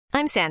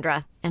I'm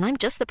Sandra, and I'm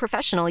just the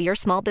professional your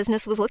small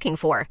business was looking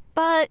for.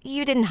 But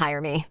you didn't hire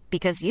me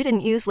because you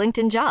didn't use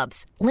LinkedIn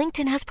Jobs.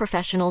 LinkedIn has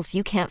professionals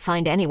you can't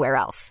find anywhere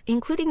else,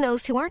 including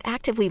those who aren't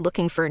actively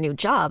looking for a new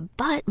job,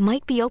 but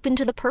might be open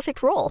to the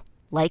perfect role,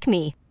 like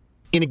me.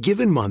 In a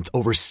given month,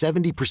 over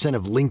 70%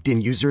 of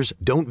LinkedIn users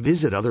don't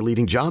visit other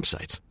leading job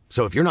sites.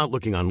 So if you're not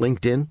looking on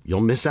LinkedIn,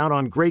 you'll miss out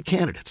on great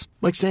candidates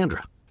like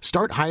Sandra.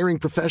 Start hiring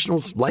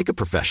professionals like a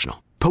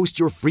professional. Post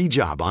your free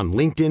job on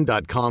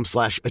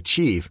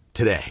linkedin.com/achieve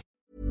today.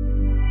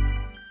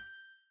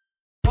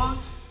 1,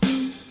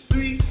 2,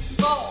 3,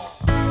 4.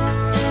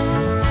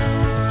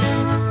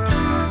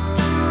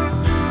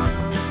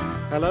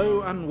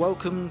 Hello and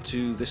welcome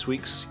to this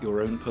week's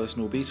Your Own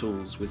Personal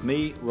Beatles with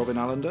me, Robin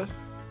Allender.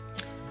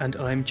 And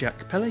I'm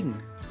Jack Pelling.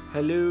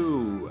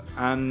 Hello.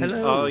 And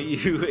Hello. Are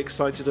you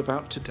excited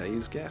about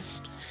today's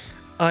guest?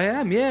 I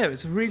am, yeah.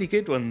 It's a really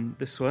good one,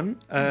 this one.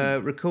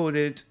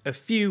 Recorded a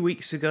few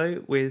weeks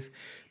ago with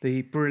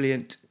the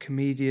brilliant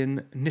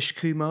comedian Nish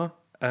Kumar,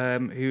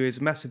 who is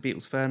a massive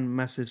Beatles fan,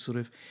 massive sort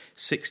of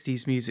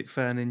 60s music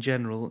fan in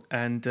general.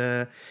 And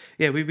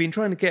we've been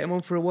trying to get him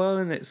on for a while,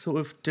 and it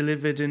sort of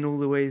delivered in all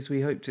the ways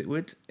we hoped it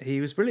would.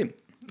 He was brilliant.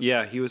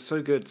 Yeah, he was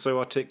so good, so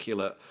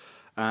articulate,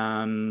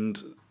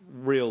 and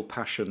real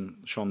passion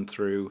shone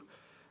through.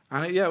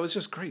 And it was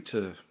just great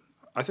to...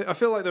 I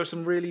feel like there were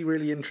some really,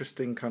 really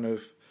interesting kind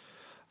of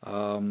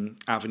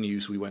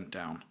avenues we went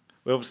down.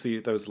 Well, obviously,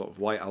 there was a lot of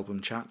White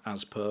Album chat,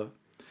 as per.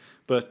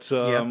 But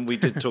we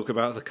did talk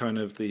about the kind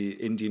of the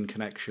Indian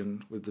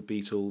connection with the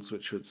Beatles,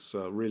 which was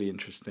really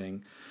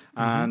interesting.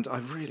 And I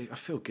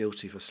feel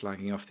guilty for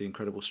slagging off the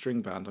Incredible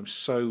String Band. I'm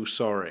so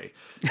sorry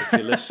if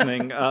you're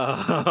listening.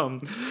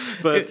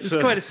 But it's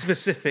quite a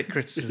specific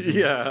criticism.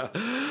 Yeah,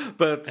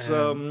 but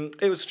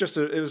it was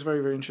a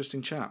very, very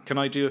interesting chat. Can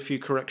I do a few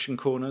correction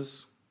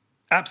corners?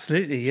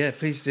 Absolutely, yeah,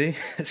 please do.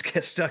 Let's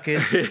get stuck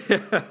in.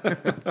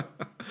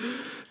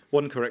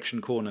 One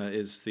correction corner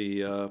is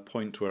the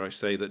point where I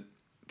say that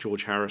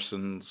George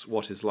Harrison's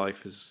What Is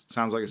Life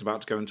sounds like it's about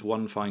to go into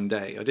One Fine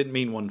Day. I didn't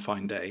mean One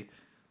Fine Day.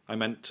 I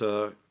meant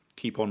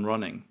Keep On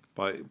Running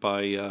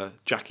by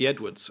Jackie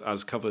Edwards,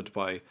 as covered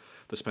by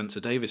the Spencer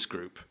Davis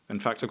Group. In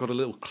fact, I've got a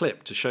little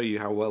clip to show you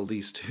how well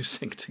these two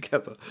sing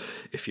together,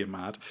 if you're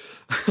mad.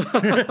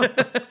 What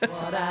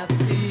I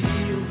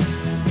feel,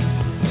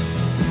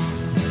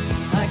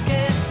 I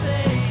can't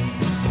say.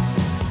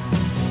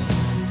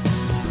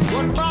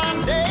 One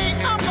fine day,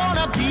 I'm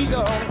gonna be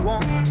the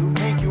one to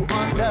make you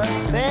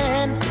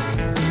understand.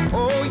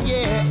 Oh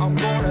yeah, I'm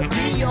gonna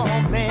be your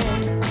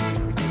man.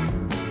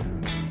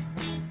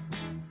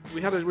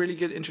 We had a really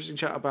good, interesting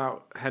chat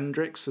about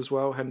Hendrix as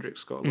well.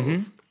 Hendrix got a lot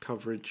of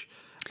coverage.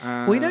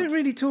 We don't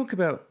really talk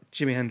about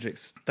Jimi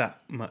Hendrix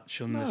that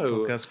much on this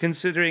podcast,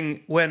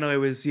 considering when I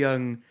was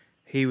young,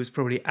 he was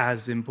probably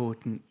as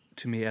important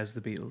to me as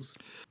the Beatles.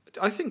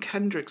 I think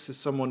Hendrix is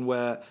someone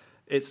where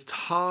it's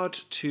hard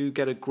to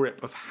get a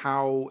grip of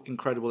how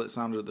incredible it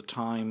sounded at the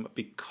time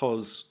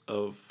because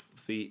of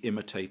the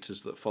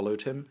imitators that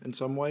followed him in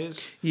some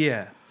ways.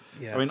 Yeah.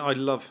 I mean, I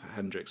love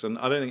Hendrix, and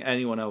I don't think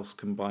anyone else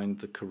combined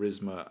the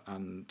charisma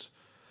and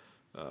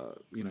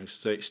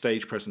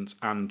stage presence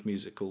and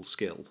musical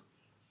skill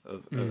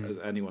as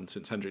anyone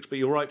since Hendrix. But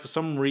you're right. For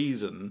some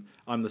reason,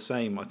 I'm the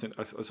same. I think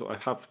I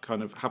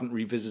haven't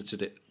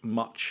revisited it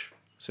much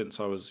since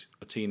I was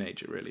a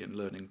teenager, really, and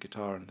learning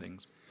guitar and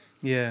things.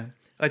 Yeah,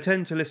 I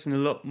tend to listen a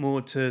lot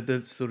more to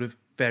the sort of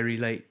very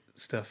late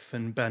stuff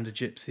and Band of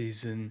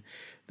Gypsies and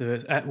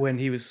when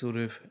he was sort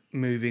of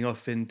moving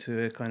off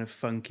into a kind of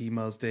funky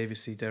Miles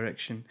Davis-y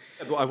direction.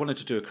 Well, I wanted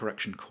to do a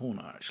correction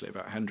corner actually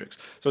about Hendrix.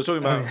 So I was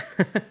talking about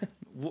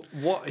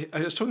what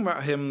I was talking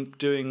about him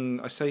doing.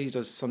 I say he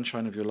does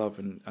 "Sunshine of Your Love"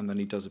 and then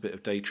he does a bit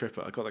of "Day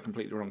Tripper." I got that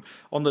completely wrong.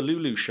 On the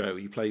Lulu show,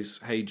 he plays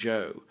 "Hey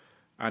Joe,"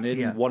 and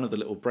in one of the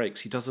little breaks,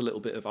 he does a little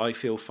bit of "I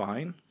Feel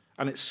Fine,"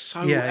 and it's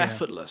so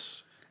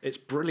effortless. It's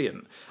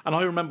brilliant. And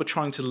I remember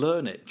trying to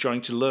learn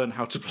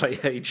how to play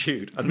Hey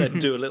Jude and then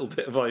do a little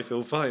bit of I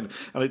Feel Fine.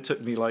 And it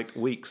took me like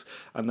weeks.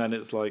 And then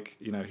it's like,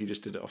 he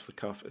just did it off the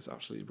cuff. It's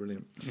absolutely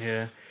brilliant.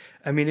 Yeah.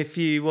 I mean, if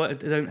you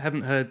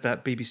haven't heard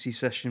that BBC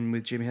session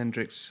with Jimi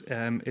Hendrix,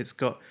 it's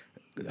got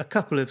a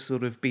couple of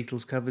sort of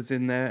Beatles covers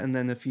in there and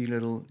then a few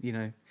little,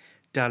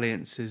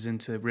 dalliances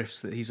into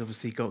riffs that he's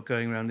obviously got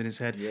going around in his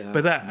head. Yeah,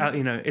 but that,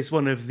 it's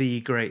one of the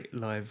great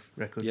live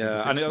records of the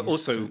 60s. And it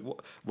also,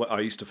 what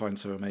I used to find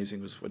so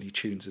amazing was when he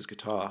tunes his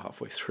guitar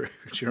halfway through.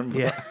 Do you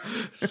remember that?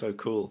 So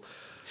cool.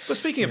 But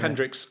speaking of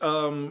Hendrix,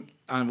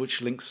 and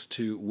which links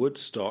to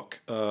Woodstock,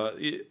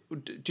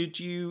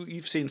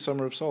 you've seen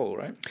Summer of Soul,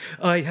 right?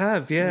 I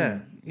have,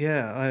 yeah.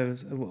 Yeah, I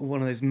was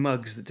one of those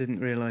mugs that didn't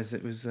realise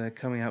it was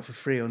coming out for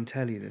free on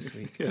telly this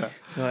week.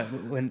 So I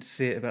went to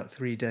see it about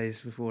 3 days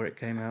before it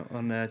came out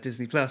on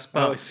Disney+. But,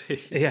 I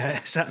see.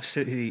 Yeah,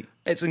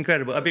 it's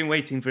incredible. I've been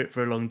waiting for it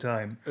for a long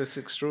time. It's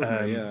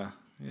extraordinary, yeah.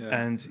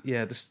 And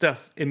the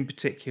stuff in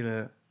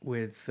particular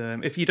with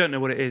if you don't know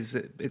what it is,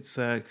 it's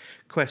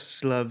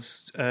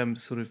Questlove's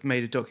sort of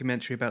made a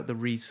documentary about the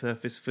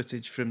resurfaced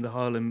footage from the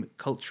Harlem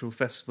Cultural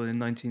Festival in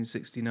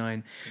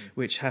 1969,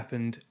 which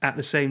happened at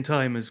the same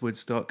time as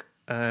Woodstock,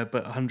 but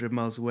 100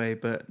 miles away,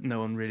 but no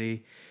one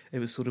really... It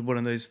was sort of one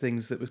of those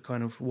things that was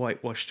kind of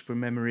whitewashed from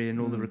memory, and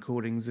all the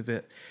recordings of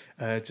it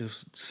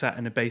just sat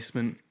in a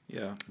basement.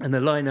 Yeah. And the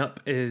lineup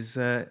is,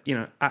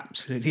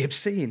 absolutely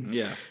obscene.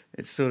 Yeah.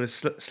 It's sort of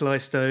Sly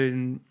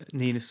Stone,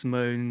 Nina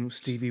Simone,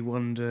 Stevie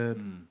Wonder,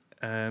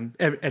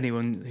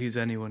 anyone who's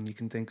anyone you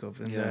can think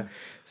of. And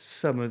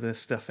some of the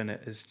stuff in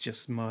it is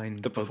just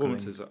mind-boggling. The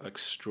performances are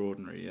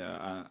extraordinary,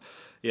 yeah.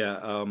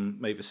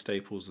 Mavis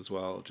Staples as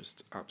well,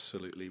 just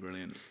absolutely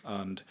brilliant.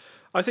 And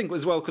I think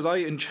as well, because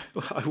I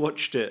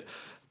watched it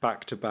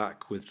back to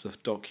back with the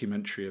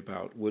documentary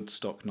about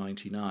Woodstock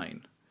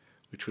 '99,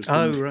 which was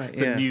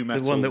the new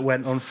metal, the one that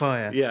went on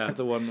fire. Yeah,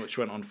 the one which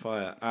went on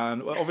fire,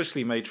 and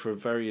obviously made for a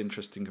very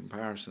interesting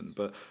comparison.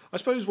 But I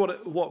suppose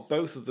what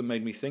both of them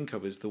made me think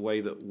of is the way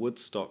that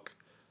Woodstock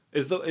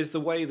is the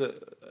way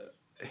that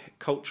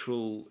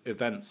cultural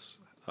events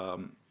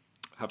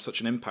have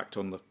such an impact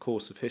on the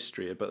course of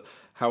history, but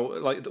how,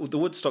 like, the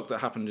Woodstock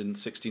that happened in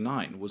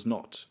 '69 was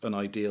not an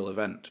ideal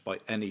event by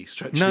any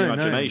stretch of the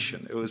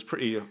imagination. It was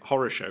pretty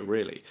horror show,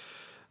 really,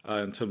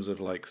 in terms of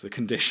like the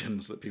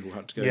conditions that people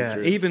had to go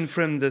through. Yeah, even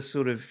from the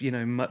sort of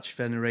much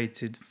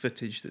venerated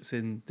footage that's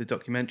in the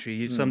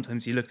documentary,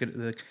 sometimes you look at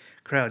the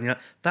crowd and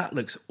that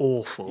looks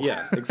awful.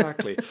 Yeah,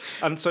 exactly.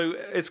 And so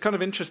it's kind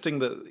of interesting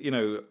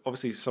that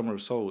obviously Summer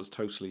of Soul was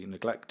totally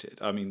neglected.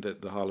 I mean,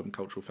 the Harlem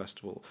Cultural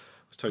Festival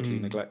was totally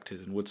neglected,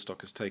 and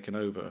Woodstock has taken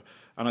over.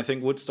 And I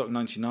think Woodstock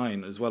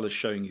 '99, as well as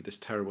showing you this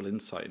terrible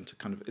insight into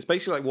it's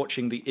basically like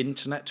watching the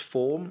internet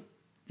form.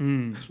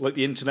 Like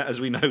the internet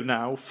as we know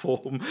now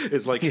form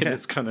is like in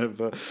its kind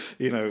of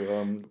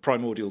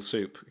primordial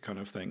soup kind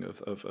of thing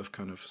of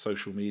kind of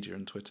social media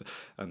and Twitter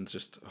and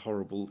just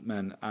horrible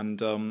men. And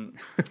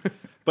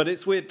but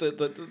it's weird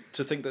that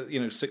to think that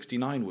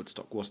 '69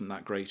 Woodstock wasn't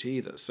that great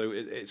either. So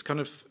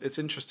it's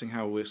interesting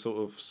how we're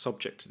sort of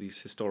subject to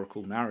these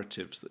historical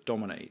narratives that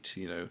dominate.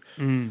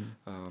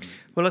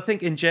 Well, I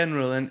think in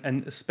general,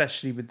 and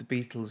especially with the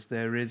Beatles,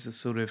 there is a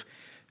sort of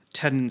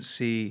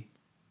tendency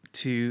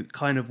to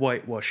kind of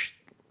whitewash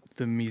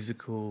the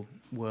musical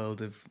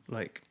world of the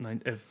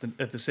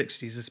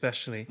 60s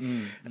especially.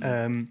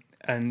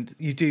 And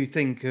you do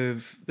think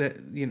of that,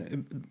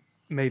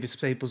 Mavis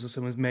Staples or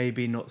someone's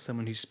maybe not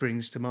someone who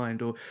springs to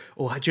mind, or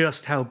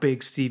just how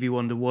big Stevie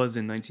Wonder was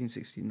in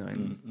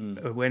 1969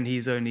 when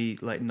he's only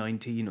like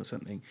 19 or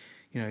something.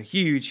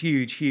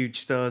 Huge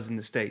stars in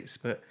the States,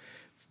 but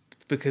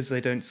because they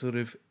don't sort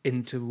of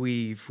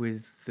interweave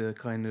with the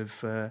kind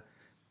of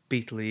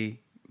Beatle-y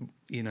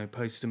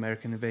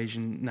post-American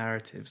invasion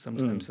narrative,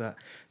 sometimes that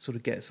sort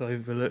of gets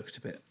overlooked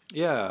a bit.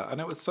 Yeah, and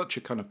it was such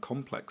a kind of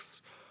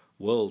complex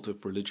world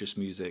of religious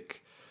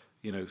music,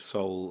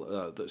 soul,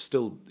 that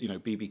still,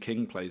 B.B.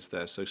 King plays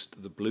there, so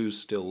the blues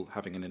still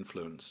having an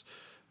influence,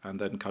 and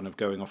then kind of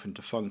going off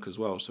into funk as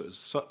well. So it's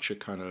such a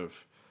kind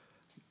of,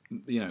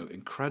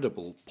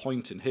 incredible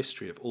point in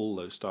history of all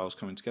those styles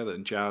coming together,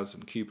 and jazz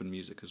and Cuban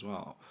music as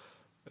well.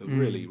 A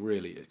really,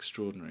 really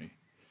extraordinary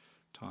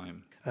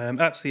time.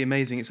 Absolutely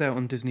amazing. It's out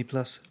on Disney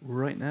Plus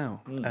right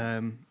now.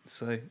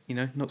 So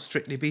not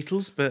strictly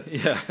Beatles, but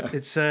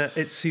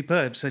it's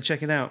superb. So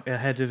check it out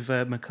ahead of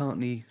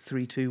McCartney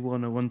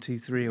 321 or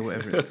 123 or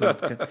whatever it's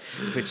called,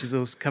 which is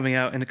also coming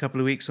out in a couple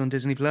of weeks on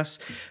Disney Plus.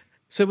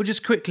 So we'll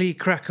just quickly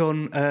crack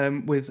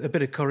on with a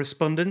bit of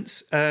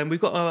correspondence. We've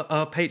got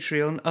our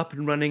Patreon up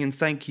and running, and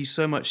thank you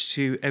so much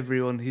to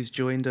everyone who's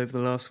joined over the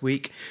last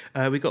week.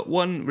 We got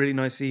one really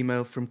nice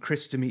email from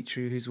Chris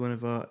Demetriou, who's one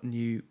of our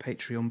new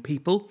Patreon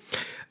people.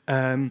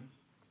 And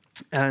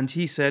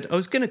he said, I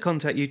was going to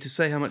contact you to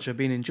say how much I've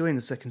been enjoying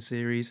the second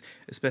series,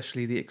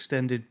 especially the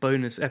extended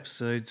bonus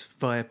episodes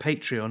via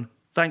Patreon.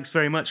 Thanks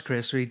very much,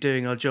 Chris, for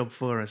doing our job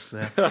for us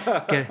there,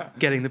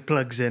 getting the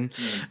plugs in.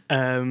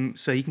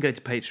 So you can go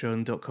to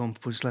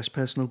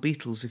patreon.com/Personal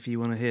Beatles if you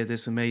want to hear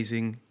this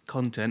amazing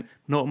content.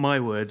 Not my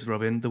words,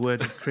 Robin, the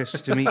words of Chris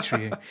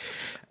Demetriou.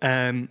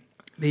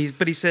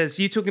 But he says,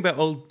 you talking about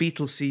old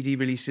Beatles CD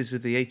releases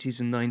of the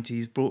 80s and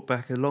 90s brought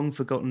back a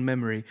long-forgotten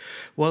memory.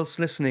 Whilst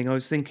listening, I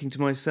was thinking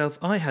to myself,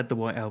 I had the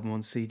White Album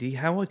on CD.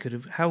 How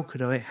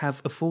could I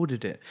have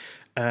afforded it?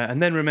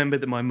 And then remembered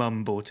that my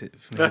mum bought it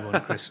for me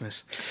one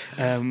Christmas.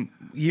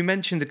 You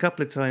mentioned a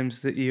couple of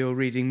times that you're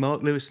reading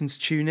Mark Lewison's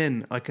Tune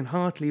In. I can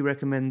heartily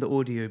recommend the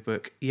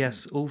audiobook.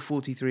 Yes, all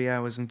 43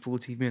 hours and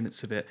 40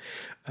 minutes of it.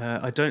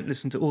 I don't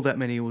listen to all that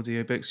many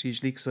audiobooks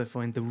usually because I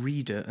find the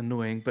reader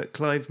annoying, but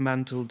Clive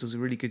Mantle does a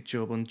really good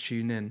job on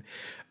Tune In.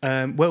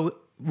 Well,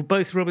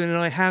 both Robin and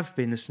I have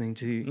been listening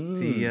to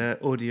the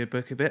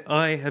audiobook of it.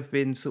 I have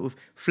been sort of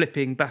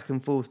flipping back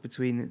and forth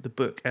between the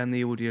book and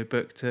the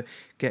audiobook to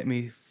get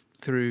me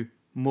through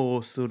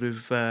more sort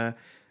of,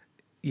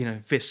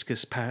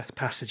 viscous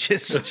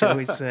passages, shall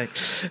we say.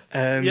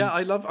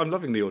 I'm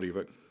loving the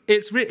audiobook.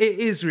 it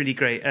is really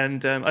great,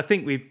 and I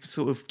think we've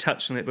sort of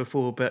touched on it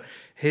before, but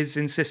his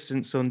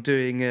insistence on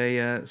doing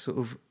a sort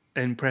of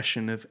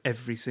impression of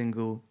every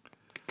single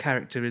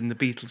character in the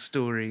Beatles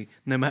story,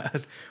 no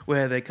matter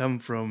where they come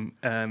from,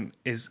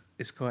 is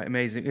quite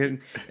amazing.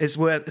 It's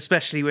worth,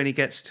 especially when he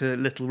gets to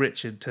Little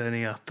Richard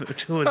turning up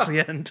towards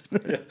the end.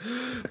 Yeah.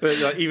 But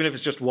like, even if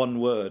it's just one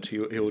word,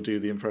 he'll do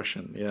the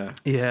impression. Yeah,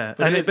 yeah.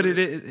 But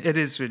it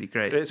is really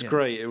great. It's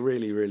great. It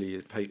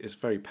really it's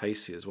very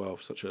pacey as well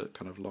for such a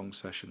kind of long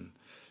session.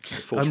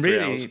 I'm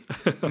really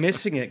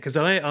missing it because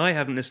I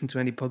haven't listened to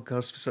any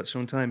podcasts for such a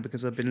long time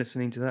because I've been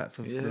listening to that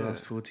for the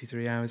last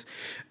 43 hours.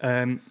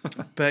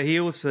 But he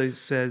also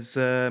says,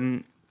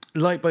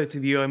 like both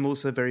of you, I'm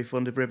also very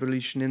fond of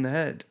Revolution in the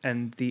Head,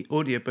 and the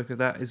audiobook of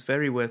that is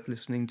very worth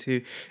listening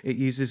to. It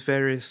uses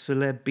various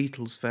celeb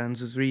Beatles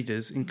fans as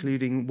readers,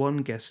 including one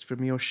guest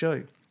from your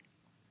show.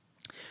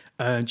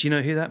 Do you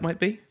know who that might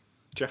be?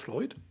 Jeff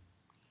Lloyd?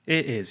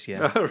 It is,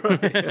 yeah. Oh,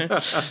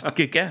 right.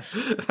 Good guess.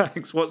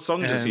 Thanks. What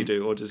song does he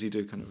do, or does he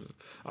do kind of?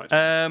 I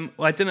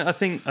don't know.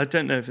 I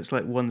don't know if it's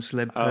like one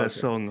celeb per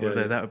song,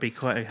 although that would be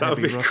quite a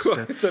heavy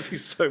roster. There'd be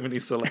so many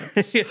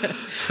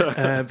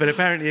celebs. But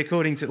apparently,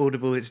 according to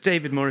Audible, it's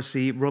David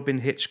Morrissey, Robin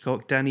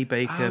Hitchcock, Danny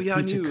Baker,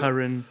 Peter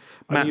Curran,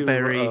 Matt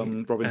Berry.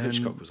 Robin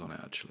Hitchcock was on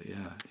it actually.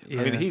 Yeah.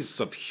 I mean, he's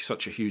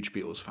such a huge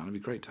Beatles fan. It'd be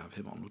great to have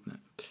him on, wouldn't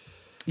it?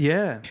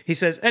 Yeah. He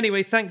says,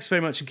 anyway, thanks very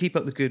much and keep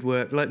up the good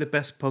work. Like the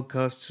best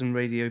podcasts and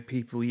radio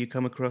people, you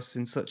come across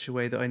in such a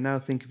way that I now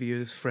think of you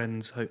as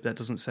friends. Hope that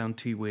doesn't sound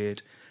too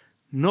weird.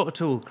 Not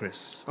at all,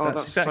 Chris.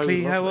 That's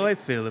exactly how I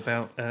feel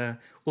about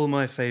all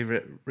my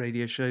favourite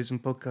radio shows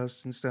and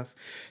podcasts and stuff.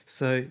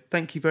 So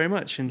thank you very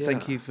much, and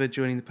thank you for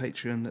joining the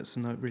Patreon. That's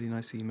a really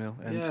nice email,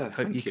 and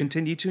hope you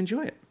continue to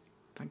enjoy it.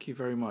 Thank you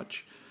very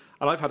much.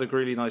 And I've had a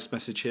really nice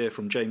message here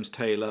from James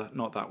Taylor,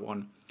 not that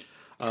one.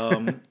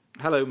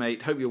 Hello,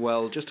 mate. Hope you're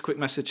well. Just a quick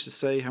message to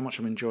say how much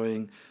I'm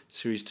enjoying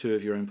Series 2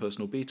 of Your Own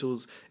Personal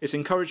Beatles. It's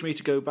encouraged me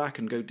to go back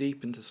and go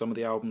deep into some of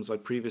the albums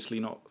I'd previously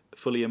not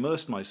fully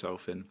immersed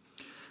myself in.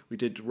 I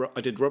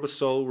did Rubber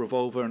Soul,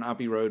 Revolver and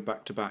Abbey Road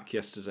back-to-back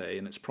yesterday,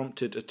 and it's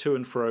prompted a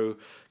to-and-fro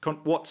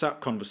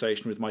WhatsApp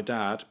conversation with my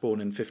dad, born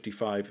in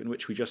 1955, in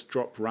which we just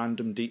dropped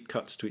random deep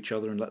cuts to each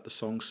other and let the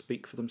songs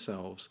speak for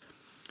themselves.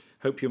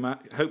 Hope you're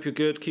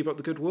good. Keep up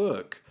the good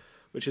work.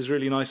 Which is a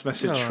really nice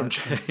message from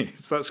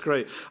James. That's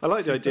great. I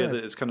like the idea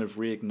that it's kind of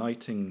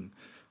reigniting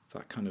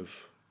that kind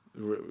of,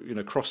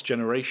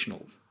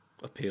 cross-generational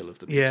appeal of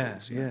the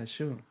Beatles. Yeah,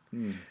 sure.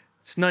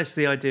 It's nice,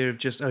 the idea of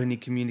just only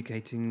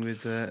communicating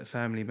with a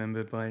family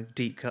member by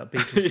deep-cut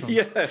Beatles songs.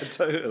 Yeah,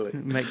 totally.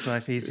 It makes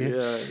life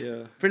easier.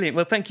 Yeah. Brilliant.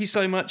 Well, thank you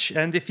so much.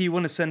 And if you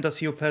want to send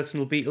us your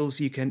personal Beatles,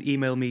 you can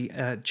email me,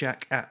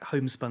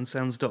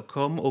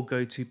 jack@homespunsounds.com, or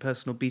go to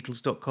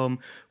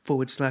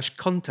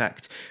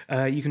personalbeatles.com/contact.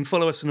 You can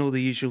follow us on all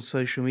the usual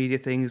social media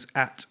things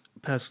at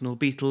Personal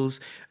Beatles,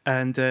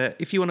 and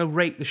if you want to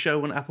rate the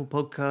show on Apple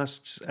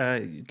Podcasts,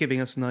 giving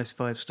us a nice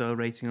 5-star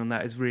rating on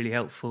that is really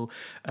helpful.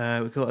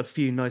 We've got a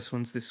few nice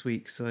ones this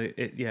week, so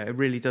it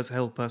really does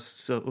help us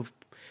sort of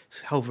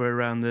hover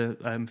around the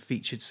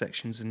featured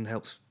sections and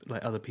helps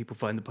like other people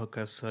find the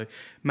podcast. So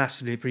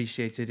massively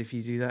appreciated if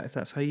you do that, if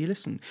that's how you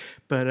listen.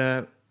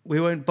 But we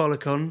won't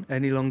bollock on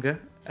any longer,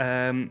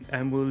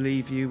 and we'll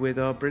leave you with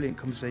our brilliant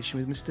conversation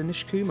with Mr.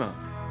 Nish Kumar.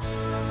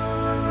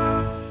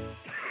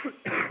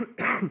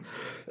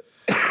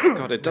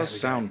 God, it does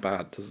sound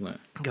bad, doesn't it?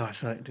 God,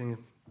 it's like doing a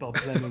Bob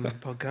Fleming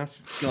podcast.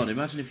 God,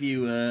 imagine if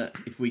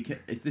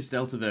if this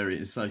Delta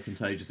variant is so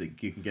contagious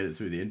that you can get it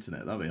through the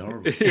internet. That'd be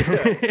horrible.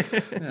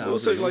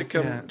 Also,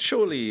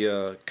 surely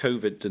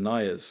COVID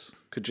deniers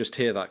could just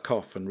hear that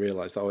cough and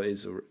realise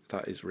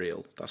that is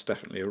real. That's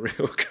definitely a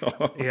real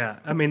cough. Yeah,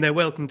 I mean, they're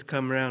welcome to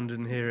come around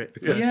and hear it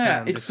firsthand.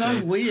 Yeah, it's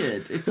so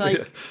weird. It's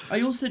like,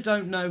 I also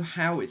don't know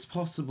how it's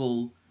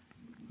possible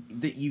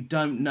that you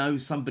don't know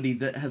somebody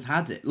that has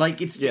had it. Like,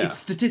 it's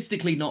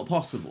statistically not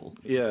possible.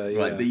 Yeah.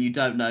 Right, that you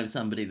don't know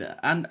somebody that...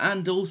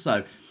 And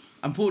also,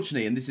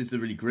 unfortunately, and this is the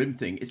really grim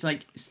thing, it's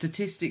like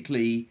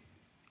statistically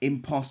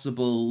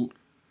impossible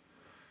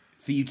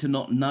for you to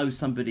not know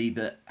somebody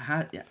that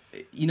had... that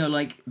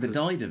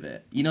died of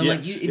it.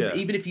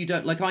 Even if you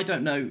don't... Like, I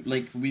don't know...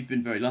 Like, we've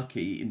been very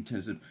lucky in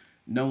terms of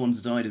no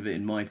one's died of it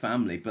in my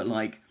family, but,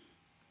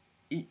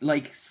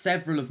 like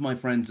several of my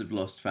friends have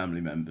lost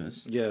family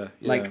members. Yeah.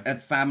 Like a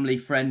family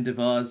friend of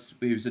ours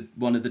who's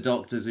one of the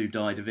doctors who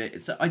died of it.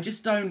 So I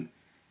just don't...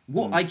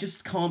 I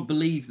just can't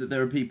believe that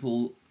there are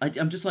people...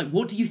 I'm just like,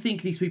 what do you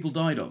think these people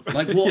died of?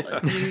 Like,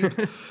 what do you...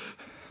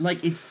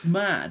 Like, it's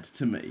mad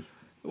to me.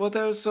 Well,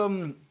 there was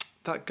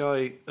that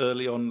guy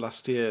early on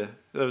last year.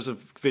 There was a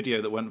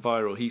video that went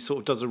viral. He sort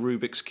of does a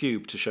Rubik's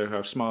Cube to show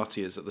how smart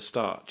he is at the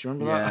start. Do you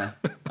remember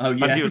that? Oh,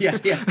 yeah.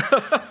 Yeah.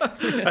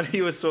 And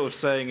he was sort of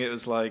saying it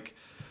was like,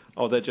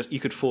 you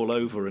could fall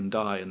over and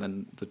die, and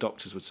then the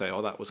doctors would say,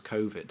 that was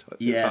COVID.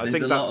 Yeah,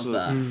 there's a lot of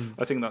that.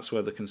 I think that's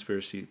where the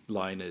conspiracy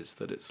line is,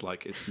 that it's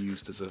like it's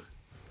used as a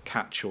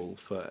catch-all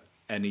for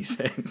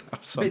anything.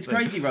 But it's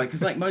crazy, right?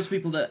 Because like most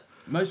people that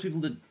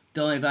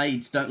die of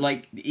AIDS don't,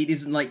 like, it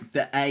isn't like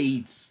the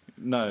AIDS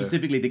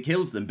specifically that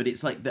kills them, but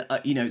it's like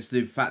it's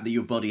the fact that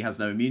your body has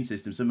no immune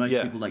system. So most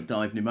people like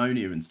die of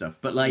pneumonia and stuff.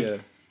 But like,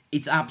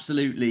 it's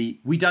absolutely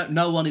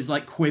no one is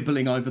like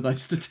quibbling over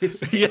those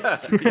statistics.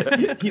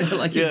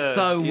 It's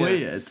so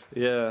weird.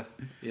 Yeah.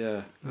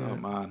 Oh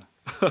man.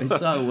 It's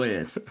so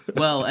weird.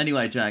 Well,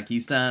 anyway, Jack, you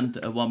stand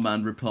a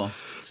one-man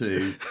riposte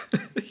to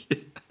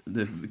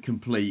the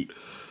complete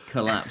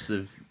collapse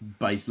of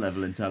base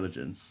level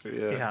intelligence.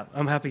 Yeah,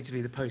 I'm happy to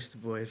be the poster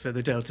boy for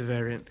the Delta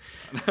variant.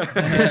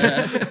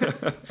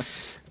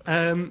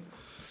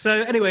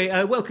 So anyway,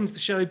 welcome to the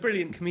show,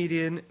 brilliant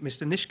comedian,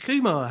 Mr. Nish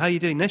Kumar. How are you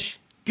doing, Nish?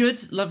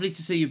 Good, lovely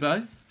to see you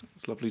both.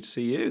 It's lovely to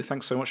see you.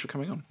 Thanks so much for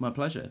coming on. My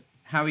pleasure.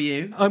 How are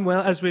you? I'm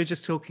well. As we were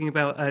just talking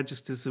about,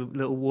 just as a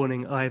little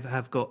warning, I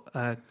have got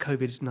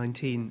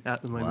COVID-19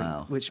 at the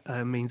moment, which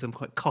means I'm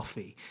quite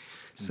coughy.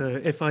 So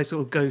if I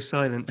sort of go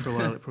silent for a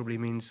while, it probably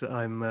means that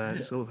I'm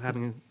sort of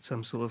having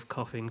some sort of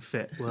coughing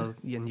fit. Well,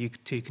 and you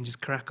two can just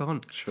crack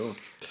on. Sure.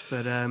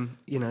 But,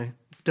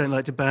 don't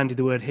like to bandy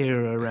the word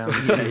hero around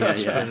too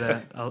much,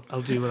 but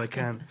I'll do what I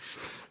can.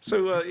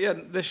 So,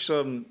 Nish,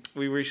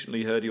 we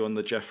recently heard you on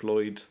the Jeff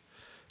Lloyd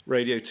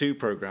Radio 2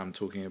 programme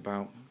talking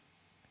about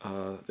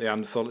the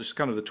anthology. It's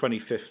kind of the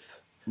 25th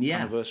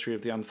anniversary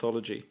of the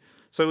anthology.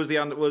 So was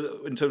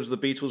in terms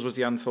of the Beatles, was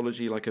the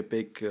anthology like a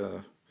big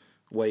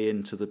way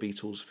into the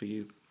Beatles for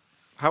you?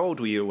 How old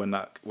were you when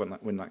that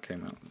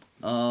came out?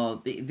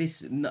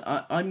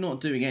 I'm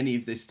not doing any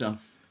of this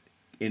stuff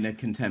in a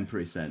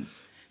contemporary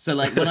sense. So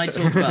like when I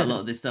talk about a lot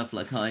of this stuff,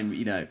 like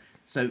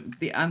so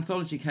the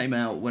anthology came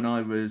out when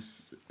I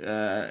was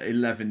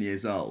 11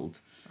 years old.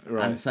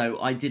 Right. And so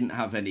I didn't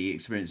have any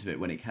experience of it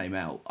when it came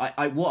out.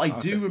 What I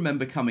do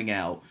remember coming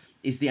out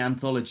is the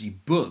anthology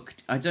book.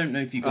 I don't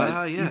know if you guys...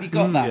 Have you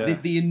got that? Yeah.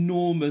 The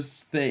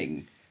enormous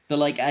thing. The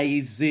like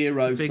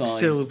A0 big size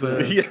silver.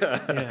 book.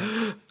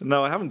 Yeah.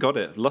 No, I haven't got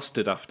it.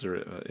 Lusted after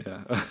it, but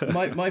yeah.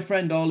 my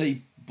friend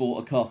Ollie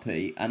bought a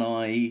copy and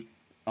I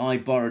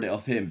borrowed it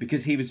off him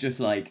because he was just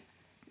like,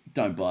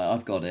 don't buy it,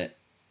 I've got it.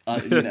 I'll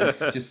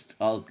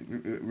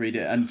read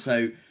it. And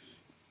so...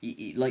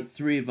 like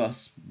three of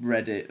us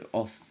read it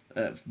off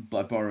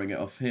by borrowing it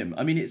off him.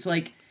 I mean, it's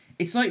like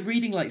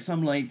reading like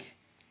some like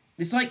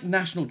it's like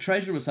National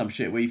Treasure or some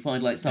shit where you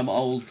find like some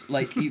old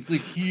like it's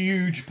like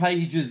huge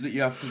pages that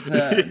you have to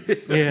turn.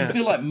 You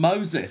feel like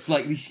Moses,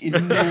 like these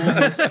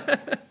enormous.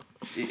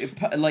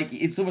 Like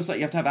it's almost like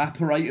you have to have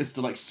apparatus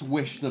to like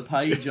swish the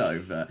page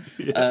over.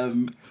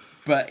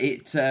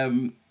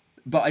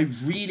 But I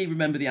really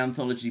remember the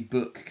anthology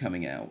book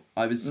coming out.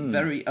 I was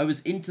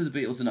into the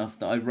Beatles enough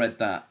that I read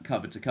that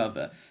cover to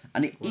cover.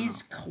 And it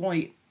is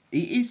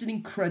an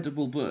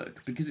incredible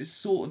book because it's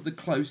sort of the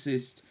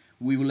closest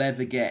we will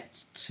ever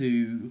get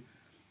to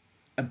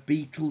a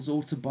Beatles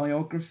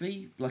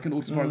autobiography, like an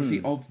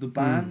autobiography of the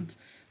band.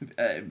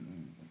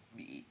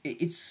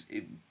 It's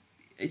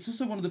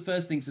also one of the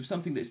first things of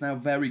something that's now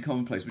very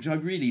commonplace, which I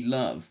really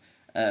love.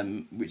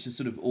 Which is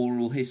sort of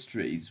oral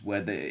histories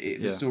where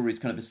the story is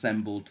kind of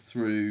assembled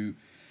through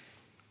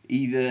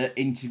either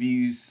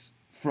interviews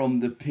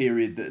from the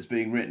period that's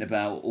being written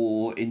about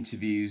or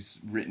interviews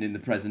written in the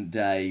present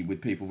day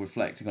with people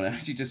reflecting on it. I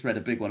actually just read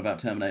a big one about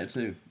Terminator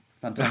 2.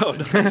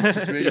 Fantastic. It's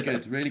just really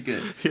good, really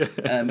good. Yeah.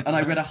 And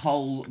I read a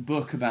whole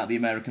book about the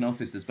American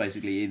Office that's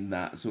basically in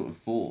that sort of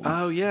form.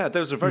 Oh, yeah.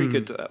 There was a very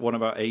good one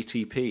about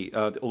ATP,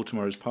 the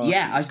Automore's Party.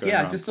 Yeah, I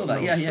just saw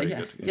that.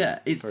 Yeah.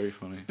 It's very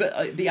funny.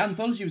 But the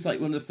anthology was like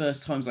one of the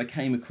first times I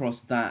came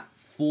across that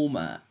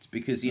format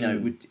because,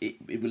 it would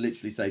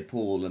literally say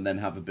Paul and then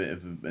have a bit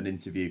of an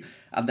interview.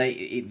 And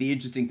the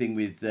interesting thing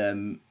with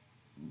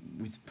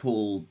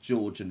Paul,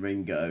 George and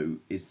Ringo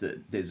is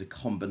that there's a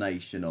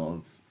combination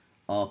of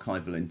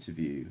archival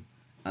interview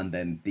and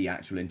then the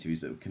actual interviews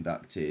that were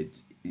conducted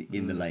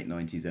in the late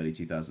 90s, early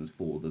 2000s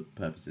for the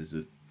purposes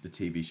of the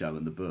TV show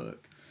and the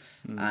book.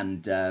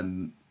 And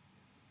then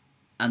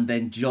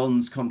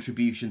John's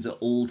contributions are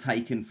all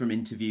taken from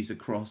interviews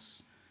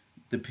across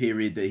the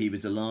period that he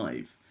was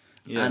alive.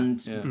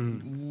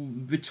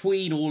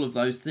 Between all of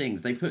those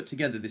things, they put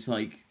together this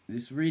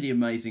really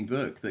amazing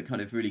book that kind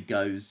of really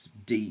goes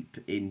deep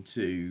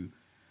into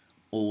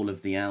all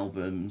of the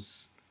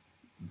albums.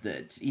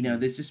 That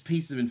there's just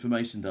pieces of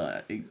information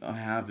that I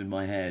have in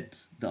my head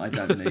that I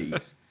don't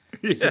need.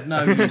 It's of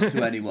no use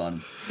to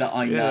anyone that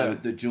I know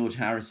that George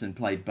Harrison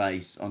played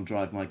bass on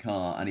Drive My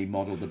Car and he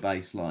modelled the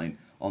bass line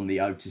on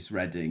the Otis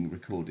Redding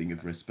recording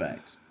of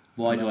Respect.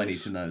 Why do I need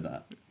to know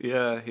that?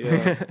 Yeah.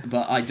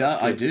 But I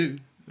do.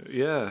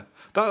 Yeah.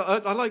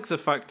 I like the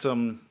fact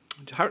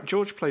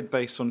George played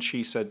bass on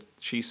She Said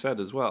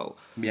as well.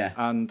 Yeah.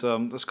 And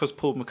that's because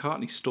Paul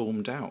McCartney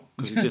stormed out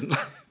because he didn't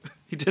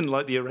he didn't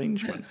like the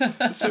arrangement.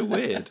 It's so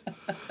weird.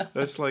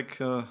 It's like,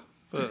 but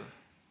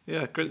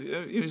yeah,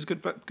 he's a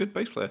good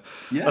bass player.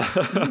 Yeah,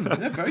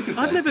 very good.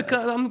 I've never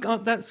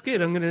got. That's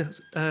good. I'm going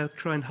to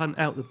try and hunt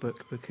out the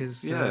book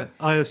because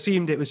I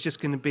assumed it was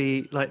just going to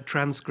be like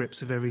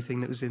transcripts of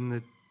everything that was in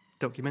the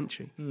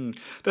documentary.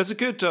 There's a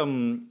good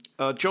John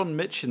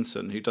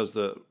Mitchinson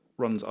who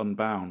runs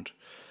Unbound,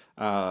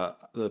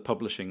 the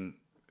publishing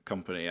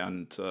company,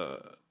 and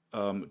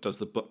does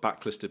the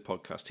Backlisted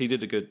podcast. He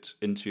did a good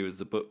interview with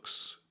the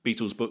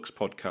Beatles Books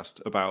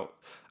podcast about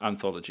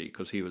anthology,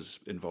 because he was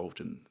involved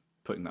in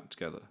putting that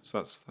together. So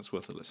that's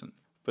worth a listen.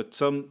 But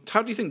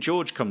how do you think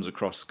George comes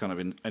across kind of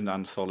in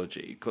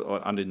anthology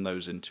and in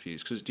those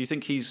interviews? Because do you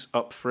think he's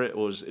up for it,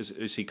 or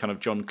is he kind of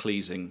John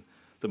Cleesing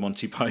the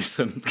Monty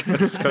Python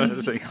kind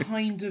of thing? He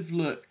kind of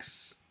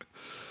looks...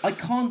 I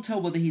can't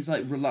tell whether he's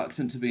like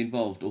reluctant to be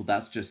involved or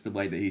that's just the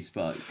way that he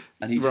spoke.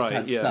 And he just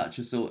had such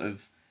a sort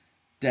of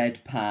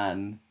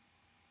deadpan...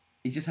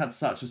 He just had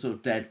such a sort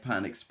of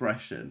deadpan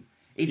expression.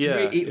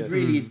 It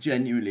really is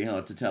genuinely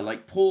hard to tell.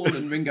 Like, Paul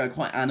and Ringo are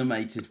quite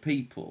animated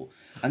people.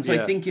 And so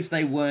I think if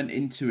they weren't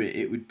into it,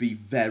 it would be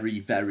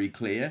very, very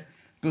clear.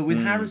 But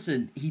with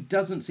Harrison, he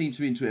doesn't seem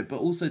to be into it.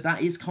 But also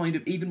that is kind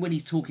of... Even when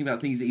he's talking about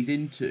things that he's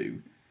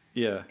into...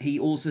 Yeah, he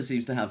also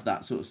seems to have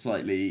that sort of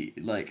slightly,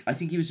 like, I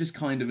think he was just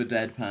kind of a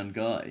deadpan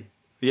guy.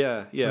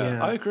 Yeah,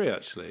 I agree,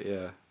 actually,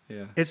 yeah.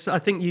 I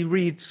think you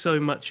read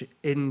so much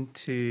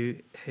into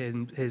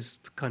his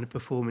kind of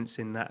performance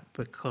in that,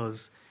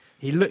 because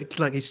he looked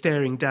like he's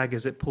staring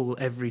daggers at Paul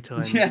every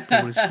time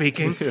Paul is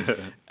speaking,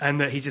 and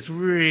that he just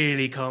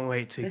really can't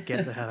wait to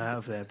get the hell out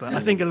of there. But I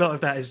think a lot of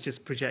that is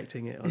just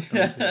projecting it onto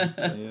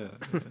him.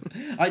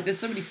 There's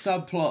so many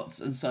subplots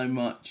and so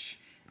much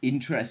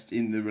interest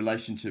in the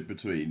relationship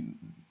between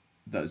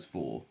those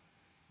four.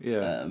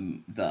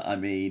 That, I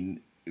mean,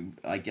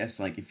 I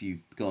guess, like, if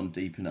you've gone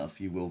deep enough,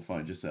 you will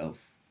find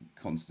yourself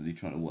constantly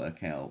trying to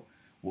work out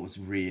what's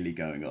really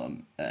going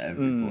on at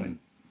every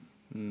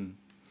point.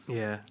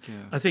 Yeah.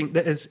 I think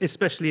that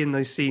especially in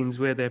those scenes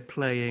where they're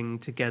playing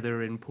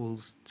together in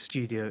Paul's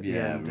studio at the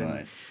end,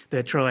 and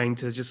they're trying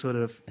to just sort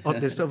of...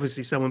 There's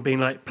obviously someone being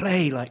like,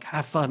 play, like,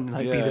 have fun,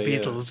 like, be the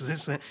Beatles.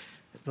 It's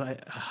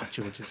like,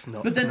 George is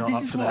not. But then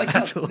this is what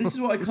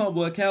I can't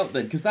work out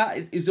then, because that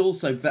is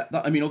also that.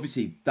 I mean,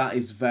 obviously that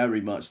is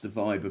very much the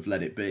vibe of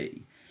Let It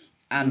Be,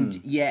 and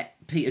yet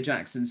Peter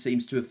Jackson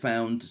seems to have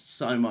found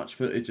so much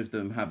footage of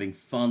them having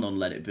fun on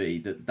Let It Be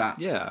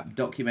that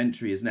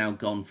documentary has now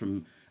gone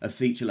from a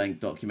feature-length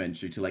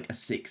documentary to like a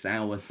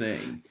 6-hour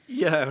thing.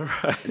 Yeah,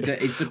 right.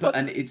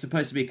 And it's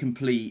supposed to be a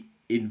complete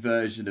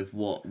inversion of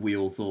what we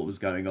all thought was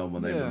going on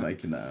when they were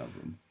making that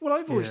album. Well,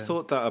 I've always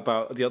thought that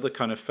about the other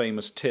kind of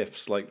famous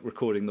tiffs, like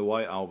recording the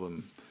White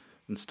Album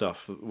and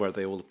stuff, where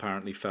they all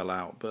apparently fell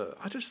out. But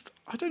I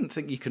don't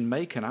think you can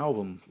make an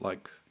album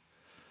like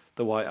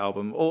the White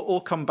Album, or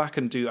come back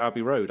and do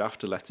Abbey Road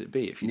after Let It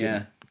Be if you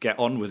didn't get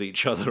on with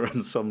each other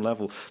on some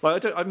level.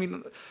 Like,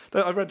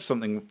 I read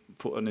something,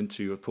 an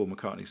interview with Paul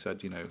McCartney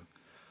said,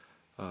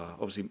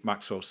 obviously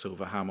Maxwell's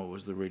Silver Hammer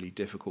was the really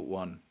difficult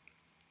one,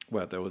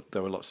 where there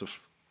were lots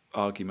of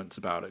arguments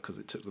about it because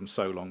it took them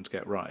so long to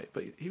get right.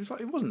 But he was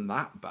like, it wasn't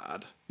that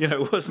bad.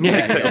 It wasn't.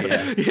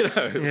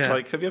 It's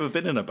like, have you ever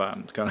been in a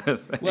band kind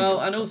of thing? Well,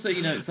 and also,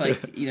 it's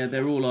like,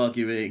 they're all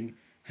arguing.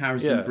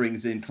 Harrison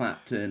brings in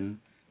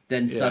Clapton.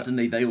 Then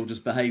suddenly they all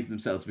just behave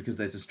themselves because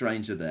there's a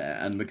stranger there,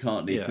 and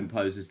McCartney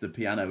composes the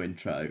piano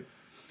intro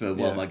for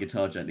While My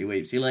Guitar Gently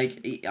Weeps. You're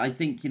like, I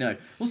think,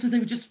 also they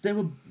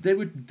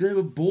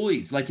were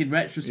boys, like, in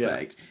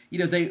retrospect.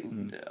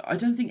 I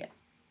don't think...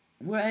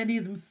 Were any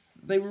of them...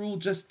 They were all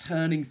just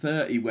turning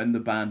 30 when the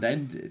band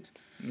ended.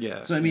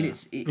 Yeah. So I mean,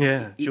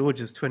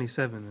 George is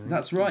 27.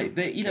 That's right.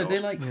 They, they're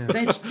like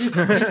they're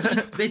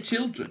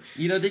children.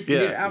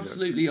 They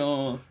absolutely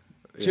are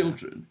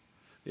children.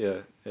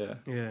 Yeah.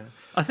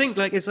 I think,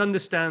 like, it's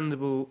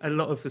understandable. A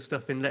lot of the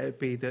stuff in Let It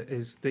Be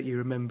that you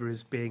remember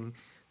as being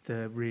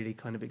the really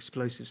kind of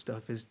explosive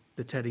stuff is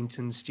the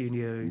Teddington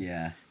studio.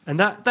 Yeah. And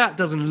that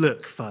doesn't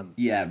look fun.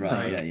 Yeah,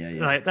 right. Like,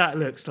 Yeah. Like, that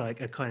looks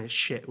like a kind of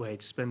shit way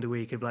to spend a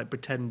week of, like,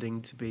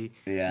 pretending to be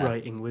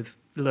writing with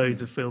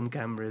loads of film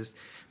cameras.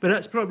 But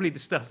that's probably the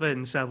stuff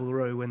in Savile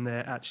Row when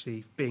they're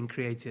actually being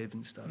creative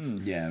and stuff.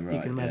 Yeah, right.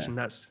 You can imagine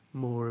that's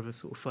more of a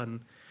sort of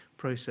fun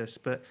process.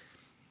 But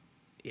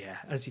yeah,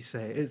 as you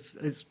say,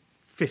 it's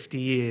 50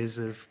 years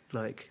of,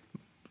 like...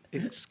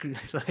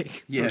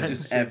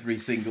 just every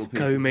single piece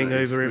combing of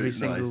over every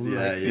single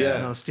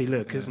nasty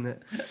look, isn't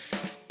it?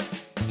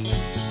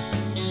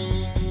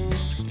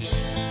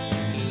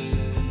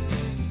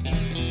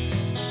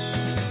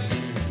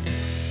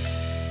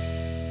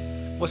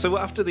 Well, so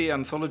after the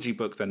anthology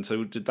book, then,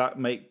 so did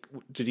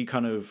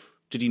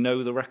you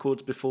know the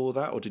records before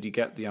that, or did you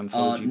get the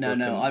anthology book?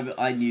 No,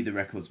 I knew the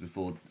records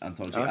before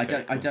anthology.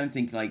 Okay, I don't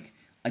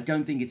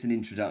think it's an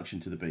introduction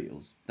to the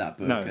Beatles, that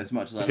book. No. As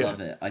much as I love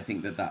it, I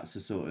think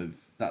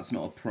that's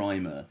not a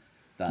primer.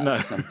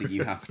 That's something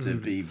you have to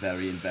be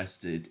very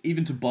invested,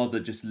 even to bother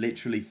just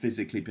literally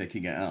physically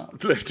picking it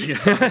up.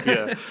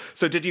 Yeah.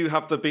 So did you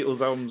have the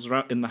Beatles albums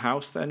in the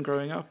house then,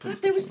 growing up?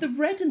 There was the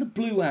Red and the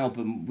Blue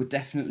album were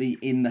definitely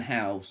in the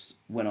house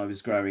when I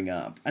was growing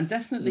up, and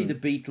definitely the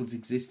Beatles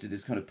existed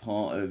as kind of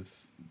part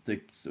of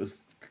the sort of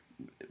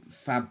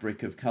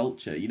fabric of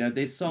culture.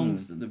 There's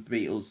songs that the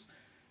Beatles...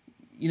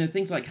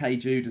 things like Hey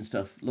Jude and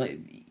stuff, like,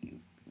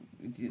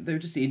 they were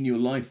just in your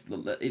life.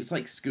 It's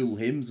like school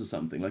hymns or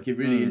something. Like, it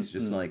really is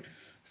just like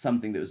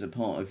something that was a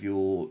part of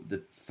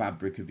the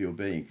fabric of your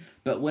being.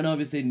 But when I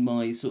was in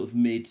my sort of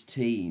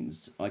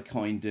mid-teens, I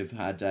kind of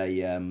had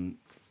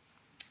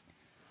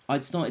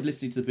I'd started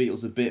listening to the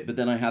Beatles a bit, but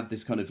then I had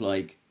this kind of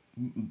like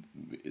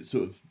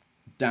sort of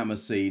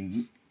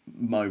Damascene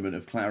moment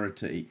of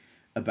clarity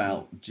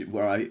about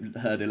where I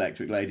heard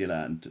Electric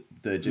Ladyland,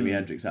 the Jimi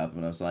Hendrix album,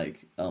 and I was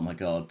like, oh my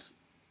God,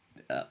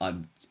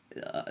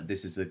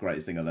 this is the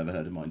greatest thing I've ever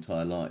heard in my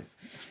entire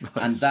life. Nice.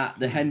 And that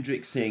the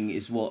Hendrix thing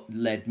is what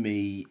led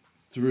me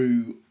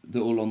through the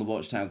All on the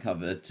Watchtower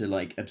cover to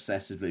like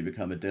obsessively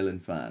become a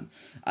Dylan fan.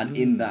 And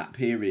in that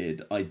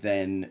period, I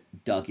then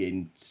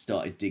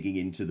started digging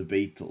into the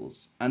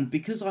Beatles. And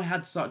because I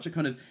had such a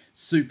kind of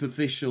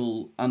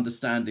superficial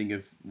understanding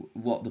of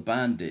what the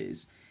band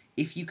is,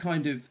 if you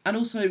kind of, and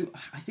also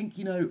I think,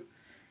 you know,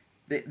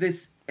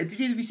 there's, did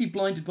either of you see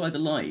Blinded by the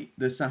Light,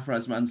 the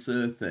Safraz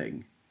Mansour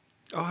thing?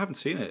 Oh, I haven't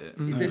seen it.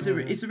 It's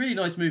a really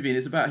nice movie, and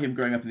it's about him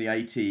growing up in the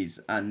 80s,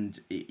 and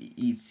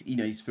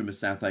he's from a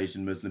South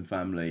Asian Muslim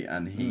family,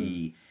 and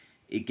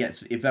it gets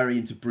very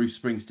into Bruce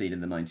Springsteen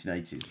in the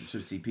 1980s, which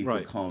obviously people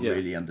can't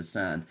really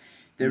understand.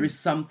 There is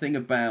something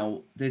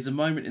about, there's a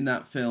moment in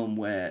that film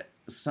where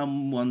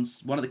one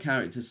of the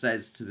characters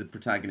says to the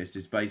protagonist,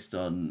 who's based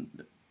on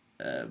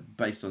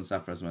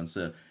Safraz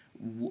Mansour,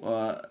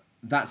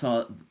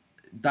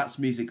 that's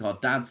music our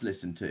dads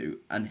listen to,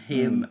 and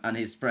him and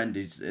his friend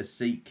who's a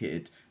Sikh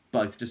kid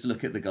both just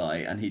look at the guy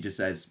and he just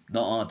says,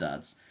 not our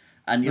dads.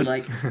 And you're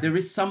like, there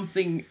is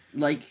something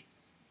like,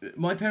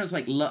 my parents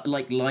like the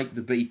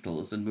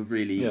Beatles and were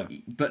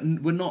really, but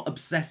were not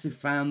obsessive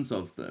fans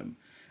of them.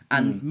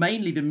 And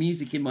mainly the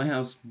music in my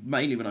house,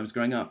 mainly when I was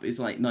growing up, is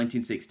like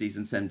 1960s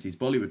and 70s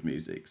Bollywood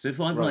music. So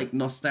if I'm like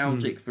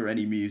nostalgic for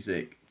any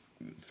music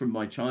from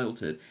my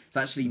childhood, it's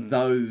actually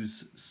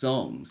those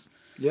songs.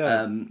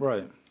 Yeah,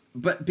 right.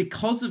 But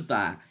because of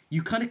that,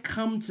 you kind of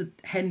come to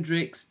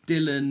Hendrix,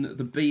 Dylan,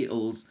 the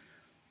Beatles.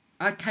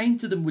 I came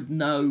to them with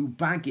no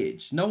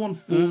baggage. No one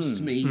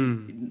forced me.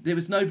 There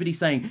was nobody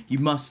saying, you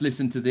must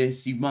listen to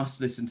this, you must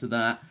listen to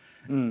that.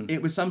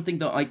 It was something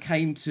that I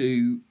came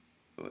to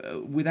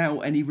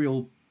without any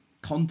real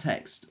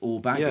context or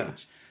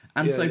baggage.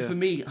 And for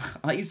me,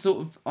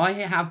 I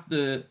have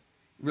the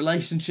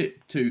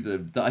relationship to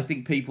them that I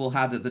think people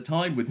had at the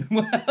time with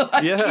them.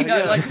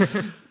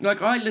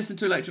 Like I listened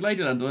to Electric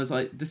Ladyland and I was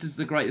like, this is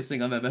the greatest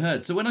thing I've ever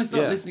heard. So when I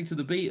started listening to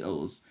the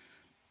Beatles,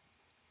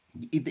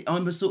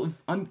 I'm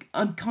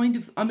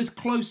as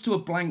close to a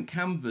blank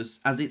canvas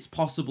as it's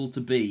possible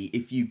to be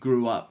if you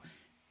grew up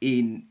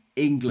in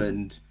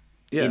England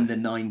in the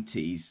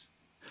 90s.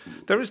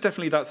 There is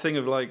definitely that thing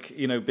of like,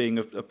 you know, being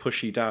a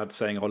pushy dad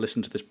saying, "I'll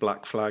listen to this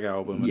Black Flag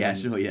album."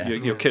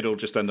 And your kid will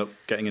just end up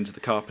getting into the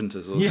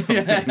Carpenters or something.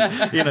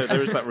 You know,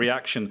 there is that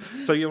reaction.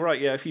 So you're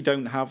right. Yeah, if you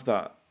don't have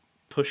that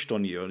pushed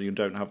on you, and you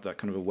don't have that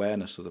kind of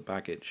awareness of the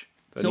baggage.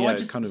 Then,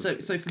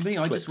 so for me,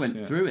 I just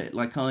went through it.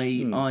 Like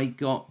I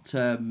got.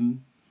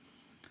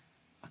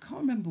 I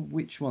can't remember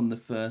which one the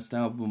first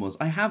album was.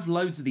 I have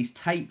loads of these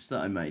tapes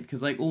that I made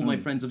because like all my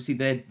friends, obviously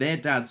their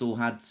dads all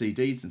had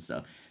CDs and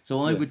stuff.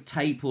 So I would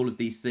tape all of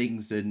these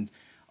things, and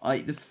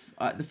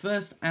the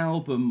first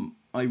album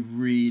I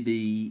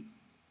really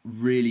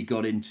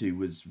got into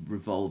was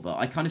Revolver.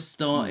 I kind of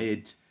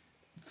started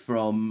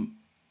from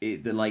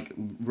the like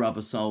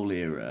Rubber Soul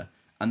era,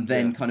 and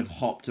then kind of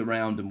hopped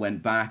around and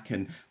went back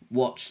and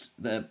watched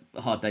the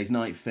Hard Day's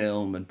Night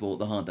film and bought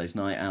the Hard Day's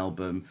Night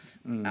album.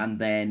 And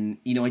then,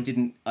 you know, I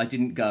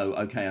didn't go,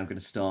 okay, I'm going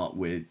to start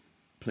with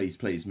Please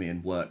Please Me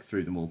and work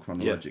through them all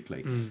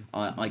chronologically.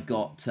 I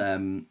bought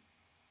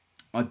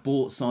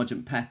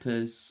Sgt.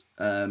 Pepper's,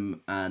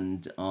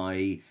 and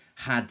I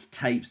had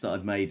tapes that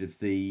I'd made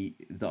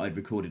that I'd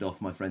recorded off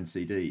my friend's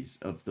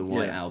CDs of the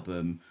White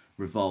Album,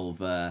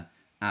 Revolver,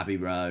 Abbey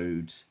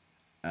Road,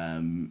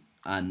 and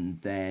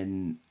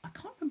then I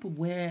can't remember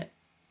where.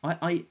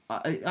 I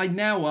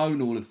now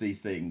own all of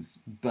these things,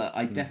 but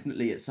I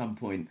definitely at some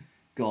point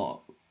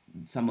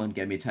someone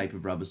gave me a tape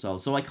of Rubber Soul.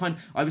 So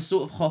I was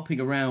sort of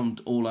hopping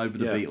around all over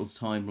the Beatles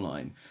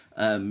timeline.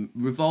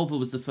 Revolver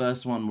was the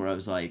first one where I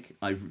was like,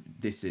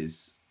 this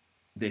is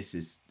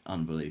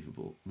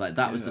unbelievable. Like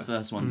that was the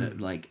first one that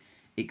like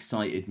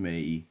excited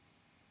me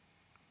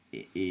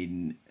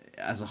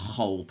as a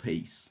whole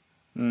piece.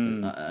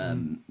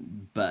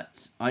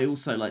 But I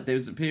also like there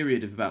was a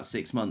period of about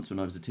 6 months when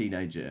I was a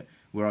teenager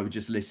where I would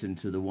just listen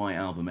to the White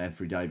Album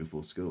every day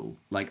before school.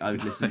 Like I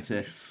would listen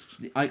to,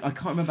 I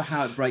can't remember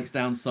how it breaks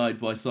down side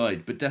by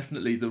side, but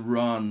definitely the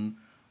run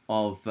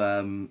of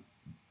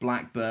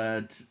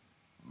Blackbird,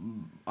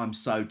 I'm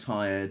So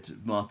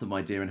Tired, Martha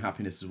My Dear, and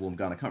Happiness is a Warm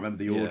Gun. I can't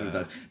remember the order of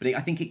those, but I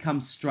think it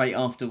comes straight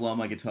after While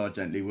My Guitar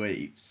Gently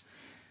Weeps.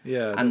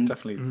 Yeah, and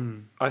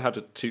definitely. I had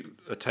a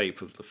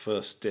tape of the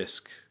first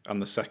disc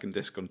and the second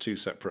disc on two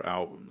separate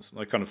albums.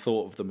 I kind of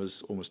thought of them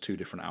as almost two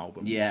different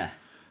albums. Yeah.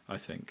 I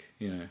think,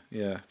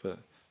 but...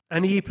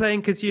 And are you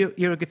playing, because you're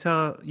a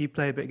guitar, you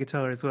play a bit of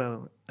guitar as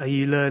well. Are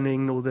you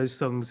learning all those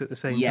songs at the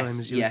same time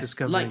as you're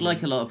discovering them?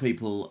 Like a lot of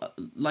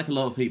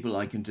people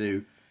I can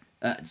do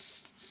At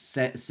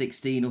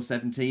 16 or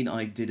 17,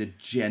 I did a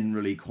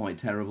generally quite